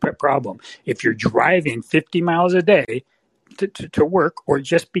change is a problem. If you're driving 50 miles a day to work, or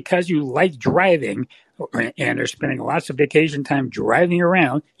just because you like driving and are spending lots of vacation time driving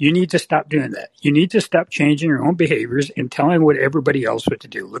around, you need to stop doing that. You need to stop changing your own behaviors and telling what everybody else what to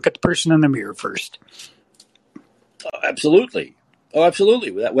do. Look at the person in the mirror first. Oh, absolutely.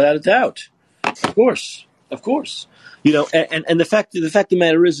 Without a doubt. Of course. And the fact of the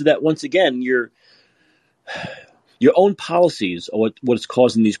matter is that, once again, your own policies are what's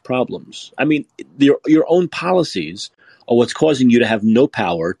causing these problems. I mean, your own policies are what's causing you to have no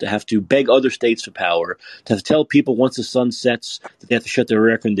power, to have to beg other states for power, to have to tell people once the sun sets that they have to shut their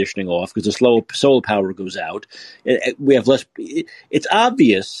air conditioning off because the solar power goes out. We have less. It's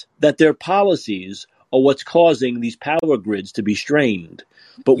obvious that their policies are what's causing these power grids to be strained.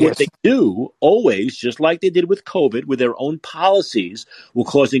 But what they do always, just like they did with COVID, with their own policies, were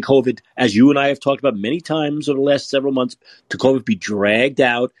causing COVID, as you and I have talked about many times over the last several months, to COVID be dragged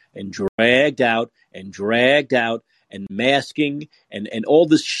out and dragged out and dragged out, and masking and all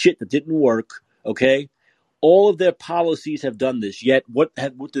this shit that didn't work. Okay, all of their policies have done this. Yet, what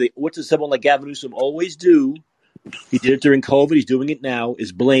does someone like Gavin Newsom always do? He did it during COVID. He's doing it now.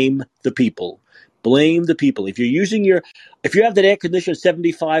 Is blame the people. Blame the people. If you have that air conditioner at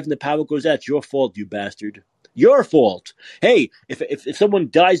 75 and the power goes out, it's your fault, you bastard. Your fault. Hey, if someone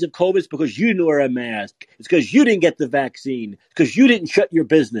dies of COVID, it's because you didn't wear a mask. It's because you didn't get the vaccine. It's because you didn't shut your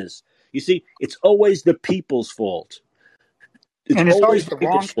business. You see, it's always the people's fault. It's always the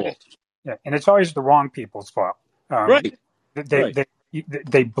people's fault. Yeah, and it's always the wrong people's fault. Right.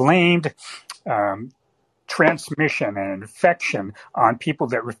 They blamed transmission and infection on people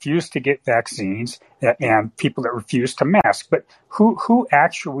that refuse to get vaccines and people that refuse to mask. But who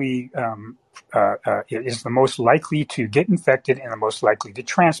actually is the most likely to get infected and the most likely to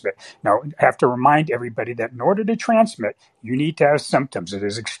transmit? Now, I have to remind everybody that in order to transmit, you need to have symptoms. It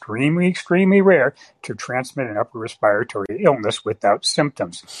is extremely, extremely rare to transmit an upper respiratory illness without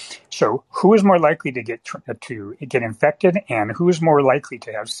symptoms. So who is more likely to get infected, and who is more likely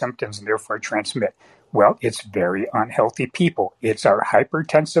to have symptoms and therefore transmit? Well, it's very unhealthy people. It's our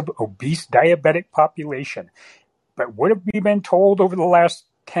hypertensive, obese, diabetic population. But what have we been told over the last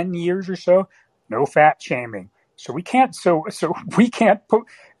 10 years or so? No fat shaming. So we can't put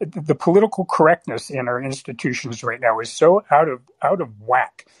the political correctness in our institutions right now is so out of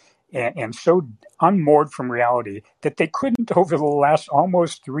whack and so unmoored from reality that they couldn't, over the last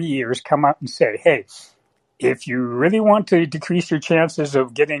almost 3 years, come out and say, hey, if you really want to decrease your chances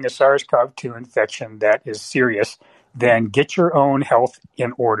of getting a SARS-CoV-2 infection that is serious, then get your own health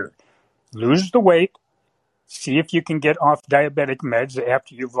in order. Lose the weight. See if you can get off diabetic meds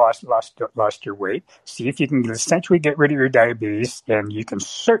after you've lost your weight. See if you can essentially get rid of your diabetes, and you can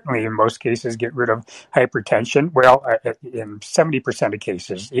certainly, in most cases, get rid of hypertension. Well, in 70% of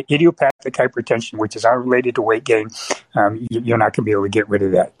cases, idiopathic hypertension, which is unrelated to weight gain, you're not going to be able to get rid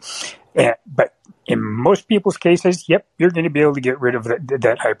of that. But in most people's cases, yep, you're going to be able to get rid of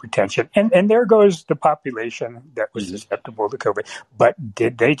that hypertension. And there goes the population that was susceptible to COVID. But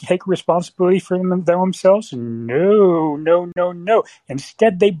did they take responsibility for themselves? No.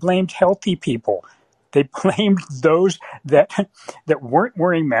 Instead, they blamed healthy people. They blamed those that weren't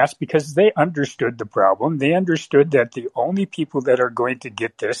wearing masks because they understood the problem. They understood that the only people that are going to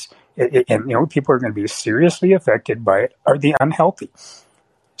get this, and the only people who are going to be seriously affected by it, are the unhealthy.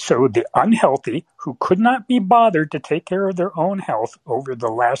 So the unhealthy, who could not be bothered to take care of their own health over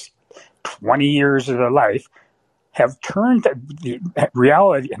the last 20 years of their life, have turned the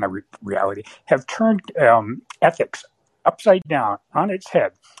reality and the reality have turned ethics upside down on its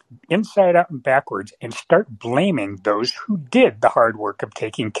head, inside out and backwards, and start blaming those who did the hard work of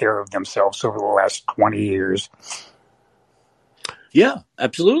taking care of themselves over the last 20 years. Yeah,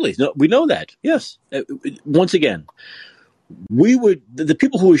 absolutely. No, we know that. Yes. Once again, the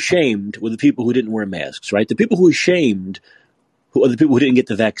people who were shamed were the people who didn't wear masks, right? The people who were shamed who are the people who didn't get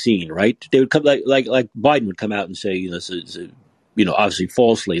the vaccine, right? They would come like Biden would come out and say, obviously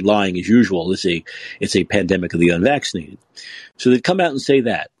falsely, lying as usual. It's a pandemic of the unvaccinated. So they'd come out and say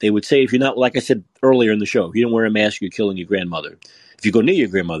that. They would say, if you're not, like I said earlier in the show, if you don't wear a mask, you're killing your grandmother. If you go near your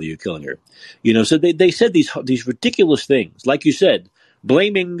grandmother, you're killing her. So they said these ridiculous things, like you said,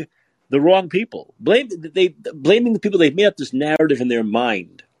 blaming the wrong people, blaming the people. They've made up this narrative in their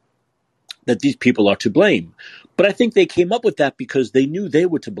mind that these people are to blame. But I think they came up with that because they knew they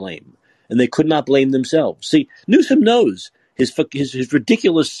were to blame, and they could not blame themselves. See, Newsom knows his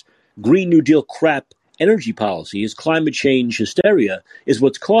ridiculous Green New Deal crap energy policy, his climate change hysteria, is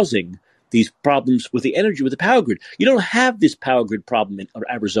what's causing these problems with the energy, with the power grid. You don't have this power grid problem in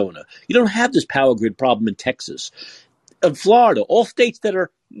Arizona. You don't have this power grid problem in Texas, in Florida, all states that are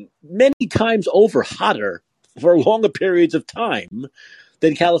many times over hotter for longer periods of time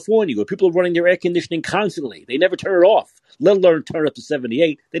than California, where people are running their air conditioning constantly. They never turn it off, let alone turn it up to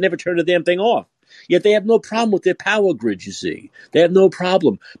 78. They never turn the damn thing off. Yet they have no problem with their power grid, you see. They have no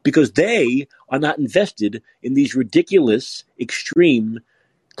problem because they are not invested in these ridiculous, extreme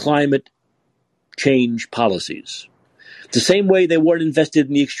climate change policies. The same way they weren't invested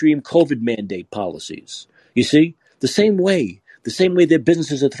in the extreme COVID mandate policies. You see? The same way their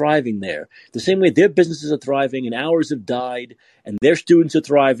businesses are thriving there. The same way their businesses are thriving and ours have died and their students are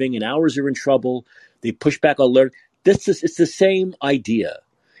thriving and ours are in trouble. They push back on learning. It's the same idea.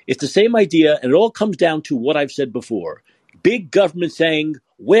 It's the same idea, and it all comes down to what I've said before. Big government saying,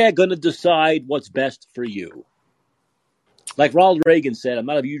 we're going to decide what's best for you. Like Ronald Reagan said, I'm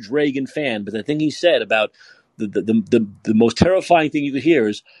not a huge Reagan fan, but the thing he said about the most terrifying thing you could hear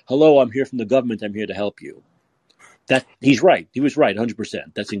is, hello, I'm here from the government, I'm here to help you. That he's right. He was right,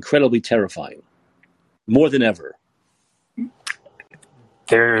 100%. That's incredibly terrifying, more than ever.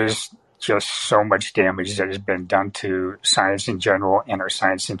 There's just so much damage that has been done to science in general and our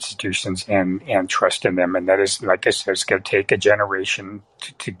science institutions and trust in them. And that is, like I said, it's going to take a generation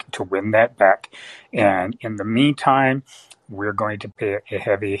to win that back. And in the meantime, we're going to pay a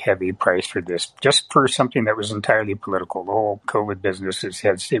heavy, heavy price for this, just for something that was entirely political. The whole COVID business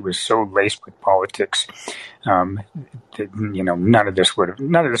it was so laced with politics. None of this would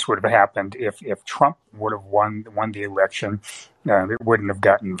have happened if Trump would have won the election. It wouldn't have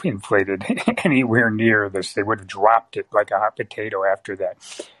gotten inflated anywhere near this. They would have dropped it like a hot potato after that.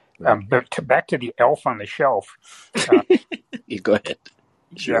 Right. But back to the elf on the shelf. You go ahead.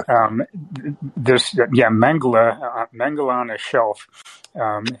 Sure. Mengele on a shelf.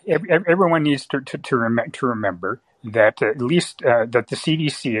 Everyone needs to remember that at least that the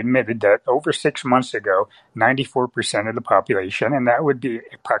CDC admitted that over 6 months ago, 94% of the population, and that would be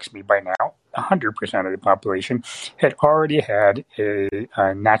approximately by now 100% of the population, had already had a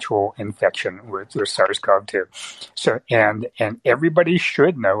natural infection with SARS-CoV-2. So, and everybody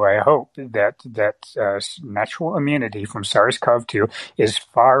should know, I hope, that natural immunity from SARS-CoV-2 is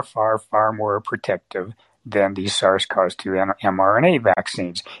far, far, far more protective than the SARS-CoV-2 mRNA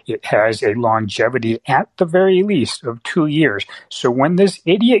vaccines. It has a longevity at the very least of 2 years. So when this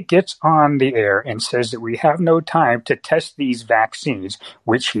idiot gets on the air and says that we have no time to test these vaccines,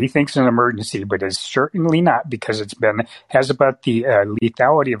 which he thinks is an emergency, but is certainly not, because has about the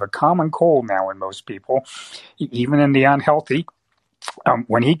lethality of a common cold now in most people, even in the unhealthy.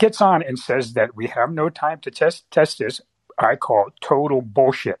 When he gets on and says that we have no time to test this, I call it total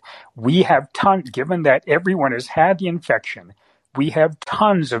bullshit. We have tons, given that everyone has had the infection, we have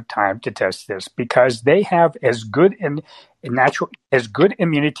tons of time to test this because they have as good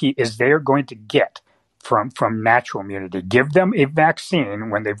immunity as they're going to get from natural immunity. Give them a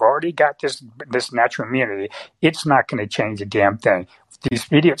vaccine when they've already got this natural immunity. It's not going to change a damn thing. These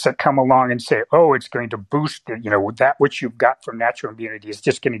idiots that come along and say, oh, it's going to boost that which you've got from natural immunity is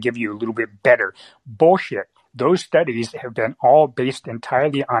just going to give you a little bit better. Bullshit. Those studies have been all based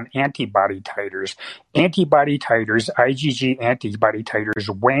entirely on antibody titers. Antibody titers, IgG antibody titers,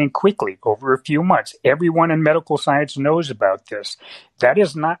 wane quickly over a few months. Everyone in medical science knows about this. That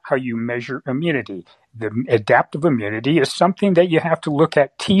is not how you measure immunity. The adaptive immunity is something that you have to look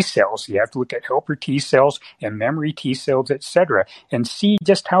at T cells. You have to look at helper T cells and memory T cells, etc., and see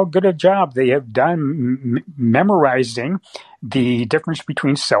just how good a job they have done memorizing the difference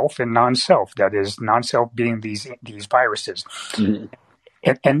between self and non-self. That is, non-self being these viruses. Mm-hmm.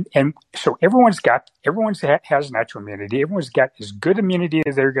 And so everyone's has natural immunity. Everyone's got as good immunity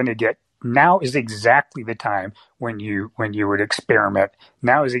as they're going to get. Now is exactly the time when you would experiment.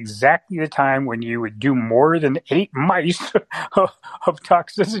 Now is exactly the time when you would do more than 8 mice of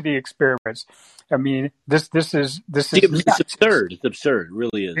toxicity experiments. I mean, this is nuts. It's absurd. It's absurd. It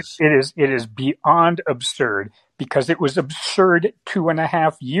really is. It is beyond absurd, because it was absurd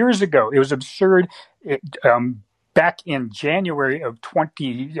 2.5 years ago. It was absurd. Back in January of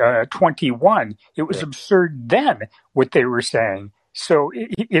 2021, it was absurd then what they were saying. So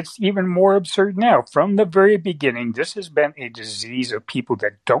it's even more absurd now. From the very beginning, this has been a disease of people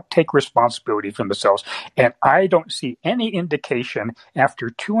that don't take responsibility for themselves. And I don't see any indication after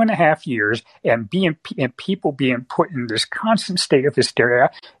 2.5 years and people being put in this constant state of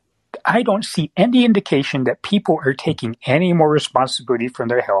hysteria. I don't see any indication that people are taking any more responsibility for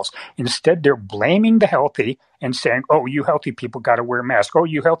their health. Instead, they're blaming the healthy and saying, oh, you healthy people got to wear masks. Oh,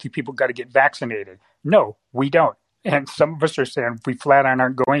 you healthy people got to get vaccinated. No, we don't. And some of us are saying we flat out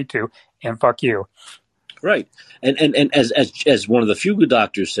aren't going to, and fuck you. Right. And as one of the few good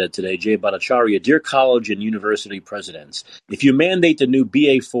doctors said today, Jay Bhattacharya, dear college and university presidents, if you mandate the new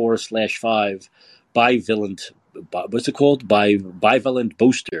BA4/5 bivalent, what's it called? Bivalent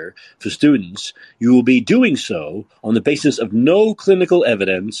booster for students, you will be doing so on the basis of no clinical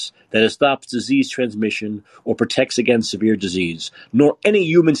evidence that it stops disease transmission or protects against severe disease, nor any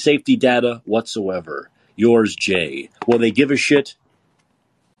human safety data whatsoever. Yours, Jay. Will they give a shit?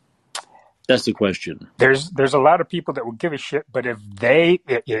 That's the question. There's a lot of people that will give a shit, but if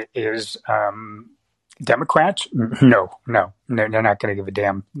it is Democrats, no, they're not going to give a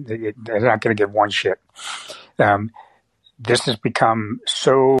damn. They're not going to give one shit. This has become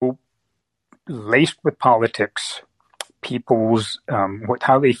so laced with politics, people's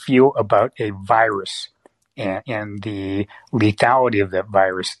how they feel about a virus and the lethality of that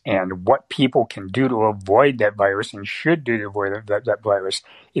virus and what people can do to avoid that virus and should do to avoid that virus.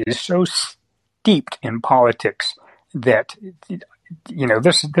 It is so steeped in politics that, you know,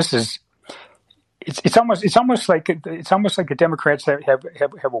 this is. It's almost like the Democrats that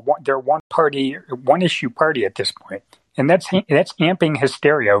they're one issue party at this point, and that's amping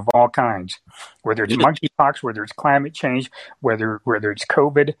hysteria of all kinds, whether it's monkeypox, whether it's climate change, whether it's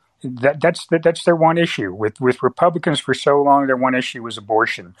COVID. That's their one issue. With Republicans for so long, their one issue was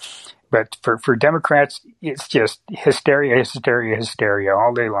abortion, but for Democrats, it's just hysteria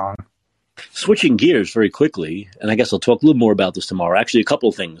all day long. Switching gears very quickly, and I guess I'll talk a little more about this tomorrow. Actually, a couple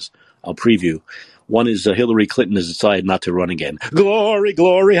of things I'll preview. One is Hillary Clinton has decided not to run again. Glory,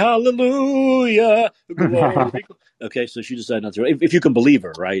 glory, hallelujah. Glory. Okay, so she decided not to run. If you can believe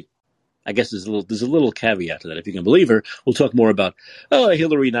her, right? I guess there's a little caveat to that. If you can believe her, we'll talk more about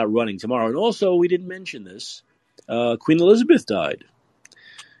Hillary not running tomorrow. And also, we didn't mention this. Queen Elizabeth died.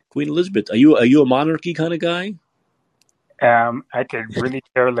 Queen Elizabeth, are you a monarchy kind of guy? I could really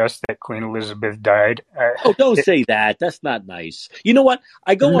care less that Queen Elizabeth died. Don't say that. That's not nice. You know what?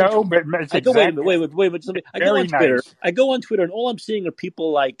 I go on. Wait a minute. I go on Twitter. Nice. I go on Twitter, and all I'm seeing are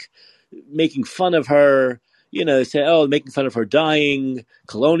people like making fun of her. You know, say, making fun of her dying,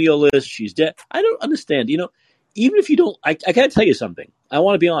 colonialist. She's dead. I don't understand. You know, even if you don't, I gotta tell you something. I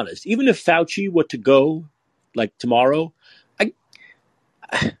want to be honest. Even if Fauci were to go, like tomorrow, I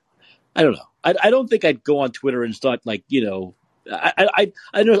don't know. I don't think I'd go on Twitter and start like, you know, I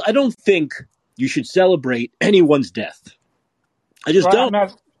don't think you should celebrate anyone's death. I just don't.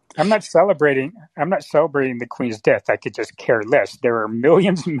 I'm not celebrating the Queen's death. I could just care less. There are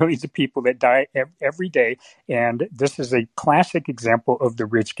millions and millions of people that die every day, and this is a classic example of the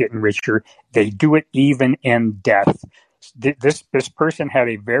rich getting richer. They do it even in death. This person had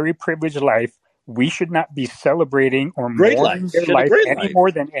a very privileged life. We should not be celebrating or mourning their life any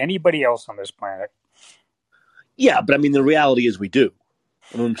more than anybody else on this planet. Yeah, but I mean, the reality is we do.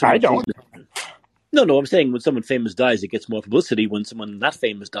 I don't. No, I'm saying when someone famous dies, it gets more publicity. When someone not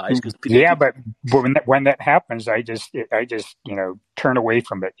famous dies, because but when that happens, I just turn away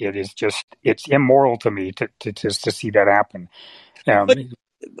from it. It's immoral to me to see that happen. But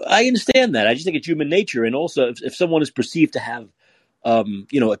I understand that. I just think it's human nature, and also if someone is perceived to have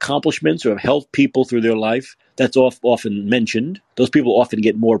accomplishments or have helped people through their life, that's often mentioned. Those people often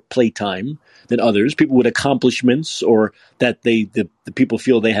get more playtime than others. People with accomplishments, or that the people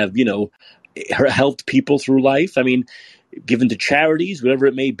feel they have, helped people through life. I mean, given to charities, whatever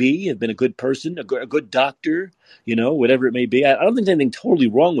it may be, have been a good person, a good doctor, whatever it may be. I don't think there's anything totally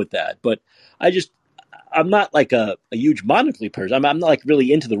wrong with that, but I'm not like a huge monarchy person. I'm not like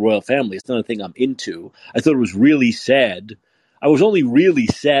really into the royal family. It's not a thing I'm into. I thought it was really sad. I was only really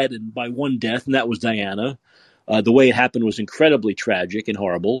saddened by one death, and that was Diana. The way it happened was incredibly tragic and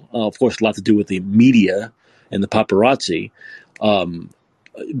horrible. Of course, a lot to do with the media and the paparazzi.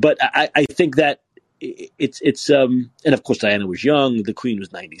 But I think that it's and of course Diana was young. The Queen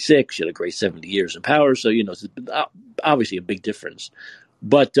was 96. She had a great 70 years in power. So it's obviously a big difference.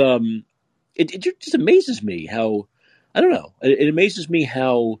 But it just amazes me how, I don't know. It amazes me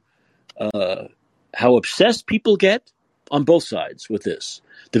how obsessed people get on both sides with this.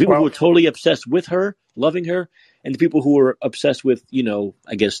 The people who are totally obsessed with her, loving her, and the people who are obsessed with,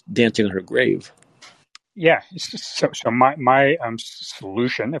 I guess, dancing on her grave. Yeah. So my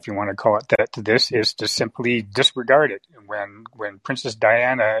solution, if you want to call it that, to this is to simply disregard it. When Princess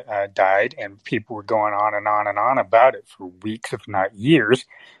Diana died, and people were going on and on and on about it for weeks, if not years,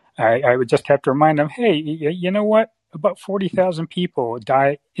 I would just have to remind them, hey, you know what? About 40,000 people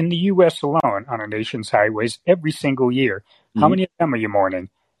die in the U.S. alone on our nation's highways every single year. Mm-hmm. How many of them are you mourning?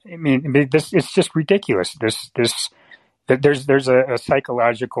 I mean, it's just ridiculous. There's a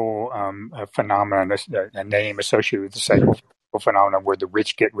psychological phenomenon, a name associated with the psychological phenomenon where the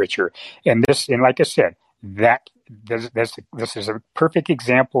rich get richer, and like I said, this is a perfect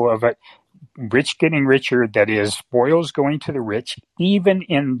example of it. Rich getting richer, that is, spoils going to the rich, even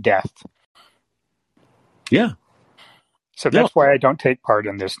in death. Yeah. So that's why I don't take part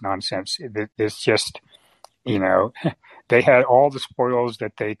in this nonsense. It's just, they had all the spoils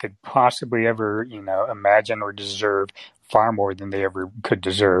that they could possibly ever, imagine or deserve, far more than they ever could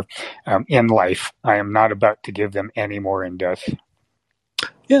deserve in life. I am not about to give them any more in death.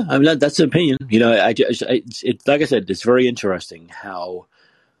 Yeah, I mean, that's an opinion. It's like I said, it's very interesting how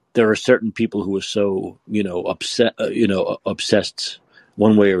there are certain people who are so, obsessed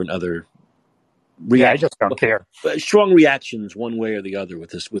one way or another. I just don't care. Strong reactions one way or the other with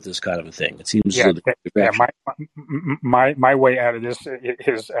this kind of a thing. It seems. My way out of this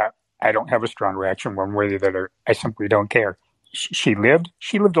is I don't have a strong reaction one way or the other. I simply don't care. She lived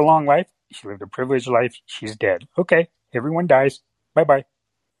a long life. She lived a privileged life. She's dead. Okay, everyone dies. Bye-bye.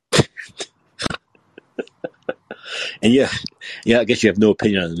 And yeah, I guess you have no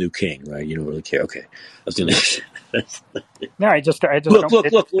opinion on the new king, right? You don't really care. Okay, I was gonna. No, I just look,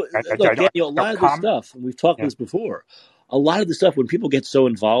 Daniel. A lot of this stuff, and we've talked about this before. A lot of the stuff, when people get so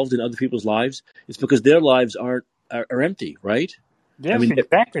involved in other people's lives, it's because their lives are empty, right? Yes,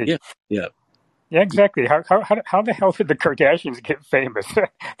 exactly. Yeah, exactly. How the hell did the Kardashians get famous?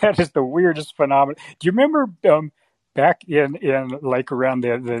 That is the weirdest phenomenon. Do you remember back in like around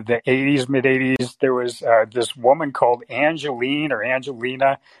the 80s, mid 80s, there was this woman called Angelina.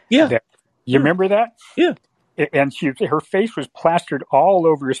 Yeah. You remember that? Yeah. And her face was plastered all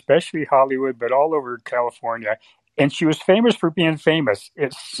over, especially Hollywood, but all over California. And she was famous for being famous.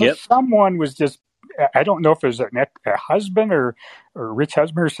 Someone was just, I don't know if it was a husband or a rich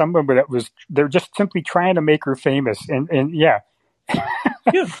husband or someone, but they're just simply trying to make her famous. And yeah.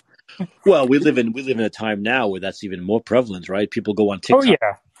 Yeah. Well, we live in a time now where that's even more prevalent, right? People go on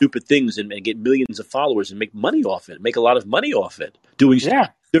TikTok, stupid things, and get millions of followers and make money off it. Make a lot of money off it.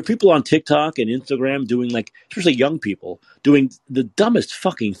 There are people on TikTok and Instagram doing, like, especially young people, doing the dumbest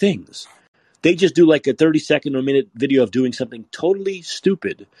fucking things. They just do like a 30-second or minute video of doing something totally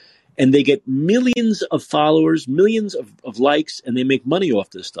stupid, and they get millions of followers, millions of likes, and they make money off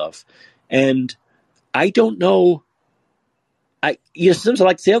this stuff. And I don't know. Sometimes I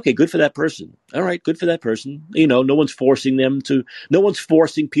like to say, okay, good for that person. All right, good for that person. No one's forcing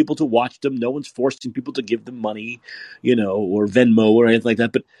people to watch them. No one's forcing people to give them money, or Venmo or anything like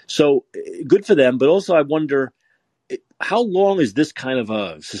that. But so good for them. But also I wonder, how long is this kind of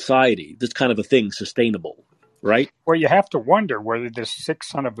a society, this kind of a thing sustainable, right? Well, you have to wonder whether this sick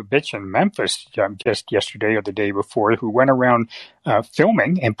son of a bitch in Memphis just yesterday or the day before, who went around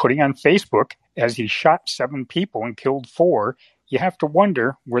filming and putting on Facebook as he shot 7 people and killed 4, you have to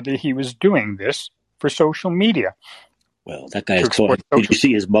wonder whether he was doing this for social media. Well, that guy is caught. Did you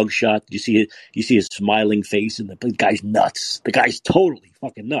see his mugshot? Did you see his smiling face? And the guy's nuts. The guy's totally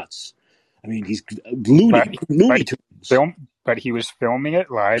fucking nuts. I mean, he's loony tunes. But he was filming it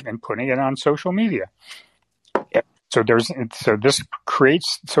live and putting it on social media. So this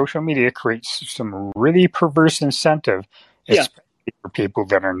social media creates some really perverse incentive, especially for people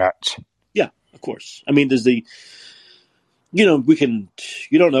that are nuts. Yeah, of course. I mean, there's the you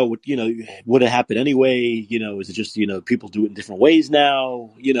don't know what, would have happened anyway. Is it just, people do it in different ways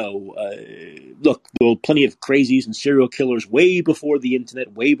now? Look, there were plenty of crazies and serial killers way before the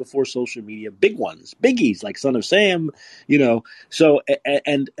internet, way before social media, big ones, biggies like Son of Sam, so,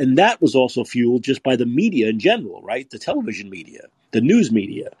 and that was also fueled just by the media in general, right? The television media, the news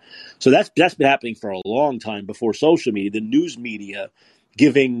media. So that's been happening for a long time before social media, the news media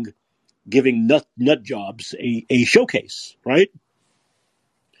giving nut jobs a showcase, right?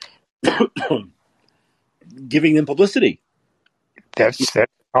 Giving them publicity. That's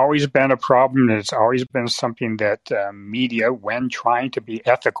always been a problem. It's always been something that media, when trying to be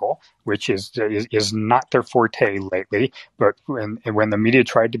ethical, which is not their forte lately, but when the media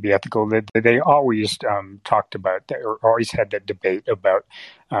tried to be ethical, they always talked about that, or always had that debate about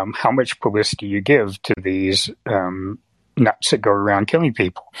how much publicity you give to these nuts that go around killing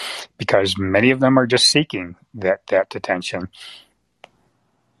people, because many of them are just seeking that attention.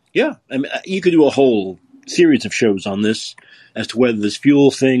 Yeah, I mean, you could do a whole series of shows on this as to whether this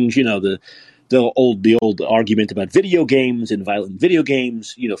fuels things. The old argument about video games and violent video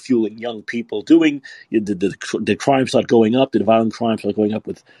games, fueling young people doing the crime start going up, the violent crime start going up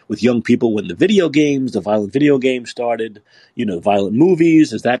with young people when the violent video games started. Violent movies.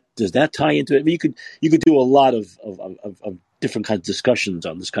 Does that tie into it? I mean, you could do a lot of different kinds of discussions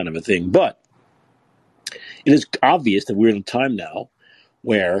on this kind of a thing, but it is obvious that we're in a time now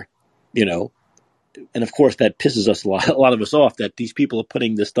where, and of course that pisses us a lot of us off, that these people are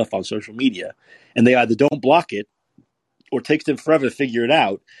putting this stuff on social media, and they either don't block it or it takes them forever to figure it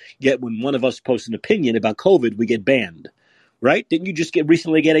out. Yet when one of us posts an opinion about COVID, we get banned, right? Didn't you just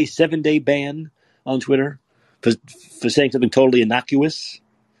recently get a 7-day ban on Twitter for saying something totally innocuous?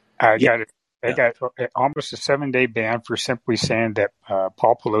 I got almost a 7-day ban for simply saying that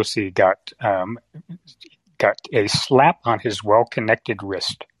Paul Pelosi got a slap on his well-connected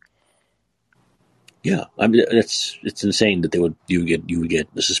wrist. Yeah, I mean, it's insane that you would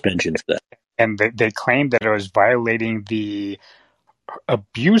get the suspension for that. And they claimed that it was violating the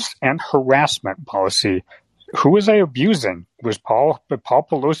abuse and harassment policy. Who was I abusing? Was Paul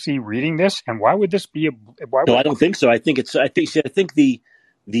Pelosi reading this? And why would this be? No, I don't think so. I think the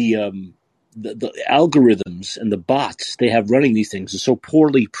algorithms and the bots they have running these things are so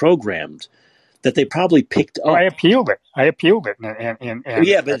poorly programmed that they probably picked up. I appealed it. And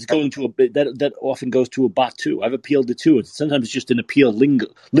yeah, but it's going to that often goes to a bot too. I've appealed it too. Sometimes it's just an appeal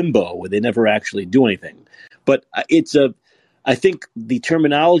limbo where they never actually do anything. But I think the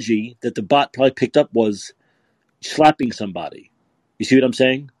terminology that the bot probably picked up was slapping somebody. You see what I'm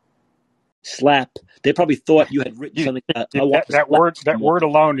saying? Slap. They probably thought you had written something. That word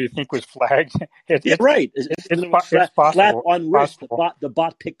alone, do you think was flagged? Right. It's possible. Slap on wrist. Possible. The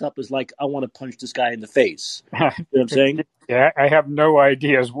bot picked up as like, I want to punch this guy in the face. You know what I'm saying? Yeah, I have no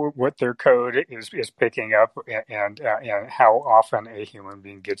idea what their code is picking up and how often a human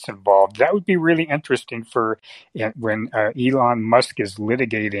being gets involved. That would be really interesting for when Elon Musk is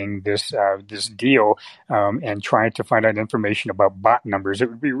litigating this deal and trying to find out information about bot numbers. It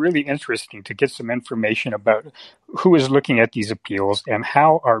would be really interesting to get some information about who is looking at these appeals and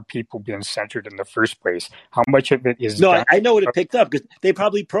how are people being censored in the first place. How much of it is no? I know what it picked up because they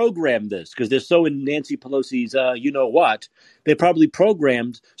probably programmed this because they're so in Nancy Pelosi's you know what. They probably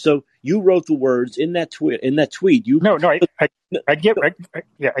programmed. So you wrote the words in that tweet. You I get.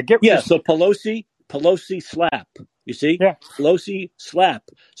 Yeah. So Pelosi slap. You see, yeah. Pelosi slap.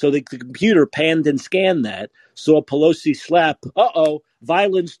 So the computer panned and scanned that. Saw Pelosi slap.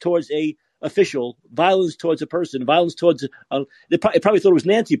 Violence towards a official. Violence towards a person. Violence towards. It probably thought it was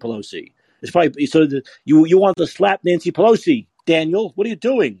Nancy Pelosi. It's probably so. You want to slap Nancy Pelosi, Daniel? What are you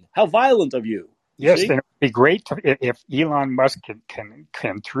doing? How violent of you? Yes, then it would be great if Elon Musk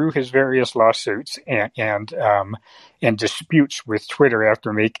can through his various lawsuits and disputes with Twitter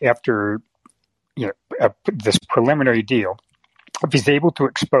after this preliminary deal, if he's able to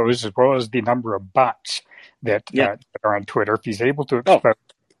expose, as well as the number of bots that are on Twitter, if he's able to expose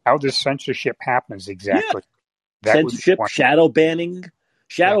how this censorship happens exactly, censorship, shadow banning.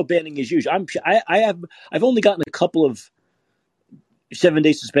 Banning is huge. I've only gotten a couple of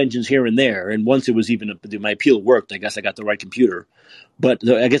 7-day suspensions here and there, and once it was even my appeal worked. I guess I got the right computer, but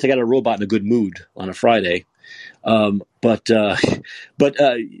I guess I got a robot in a good mood on a Friday. But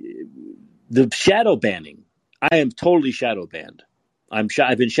the shadow banning, I am totally shadow banned.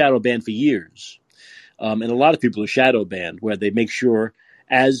 I've been shadow banned for years, and a lot of people are shadow banned where they make sure,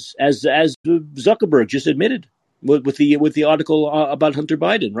 as Zuckerberg just admitted with the article about Hunter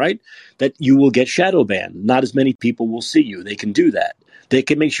Biden, right, that you will get shadow banned. Not as many people will see you. They can do that. They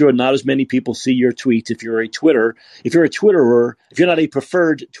can make sure not as many people see your tweets. If you're a Twitterer, if you're not a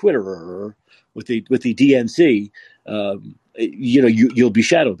preferred Twitterer with the DNC, you'll be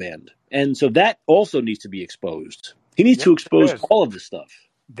shadow banned. And so that also needs to be exposed. He needs to expose all of this stuff.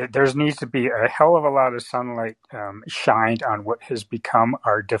 There needs to be a hell of a lot of sunlight shined on what has become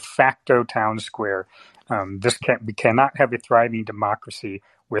our de facto town square. We cannot have a thriving democracy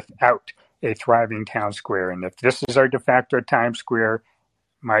without a thriving town square. And if this is our de facto Times Square,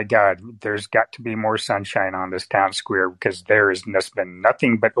 my God, there's got to be more sunshine on this town square, because there has been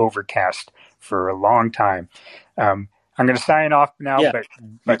nothing but overcast for a long time. I'm going to sign off now,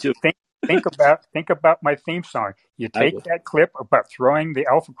 but think about my theme song. You take that clip about throwing the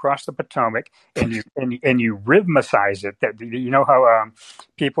elf across the Potomac, and you rhythmicize it. That you know how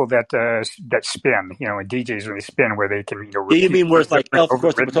people that spin, and DJs when they spin, where they can you mean where it's like elf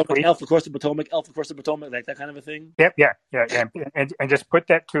across the Potomac, elf across the Potomac, elf across the Potomac, like that kind of a thing? Yep, yeah, and just put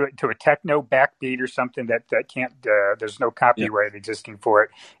that to a techno backbeat or something that can't. There's no copyright existing for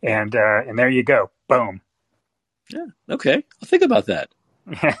it, and there you go, boom. Yeah. Okay. I'll think about that.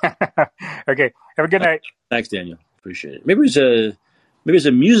 Okay. Have a good night. Thanks, Daniel. Appreciate it. Maybe there's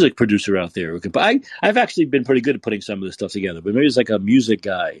a music producer out there who can. I've actually been pretty good at putting some of this stuff together, but maybe it's like a music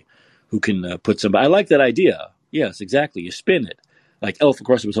guy who can put some. I like that idea. Yes, exactly. You spin it like elf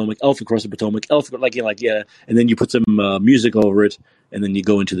across the Potomac, elf across the Potomac, elf and then you put some music over it, and then you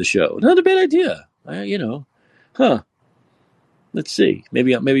go into the show. Not a bad idea. Let's see.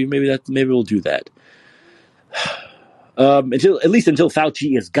 Maybe we'll do that. Until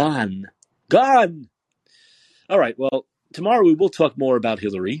Fauci is gone. All right. Well, tomorrow we will talk more about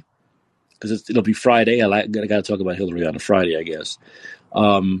Hillary, because it'll be Friday. I got to talk about Hillary on a Friday, I guess.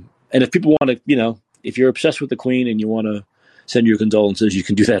 And if people want to, if you're obsessed with the Queen and you want to send your condolences, you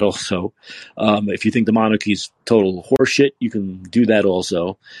can do that also. If you think the monarchy's total horseshit, you can do that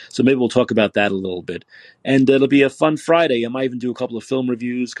also. So maybe we'll talk about that a little bit. And it'll be a fun Friday. I might even do a couple of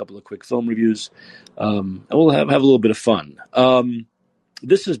quick film reviews. And we'll have a little bit of fun.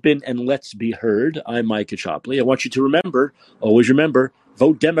 This has been And Let's Be Heard. I'm Mike Chopley. I want you to always remember,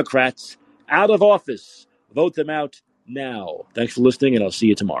 vote Democrats out of office. Vote them out now. Thanks for listening, and I'll see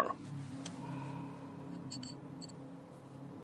you tomorrow.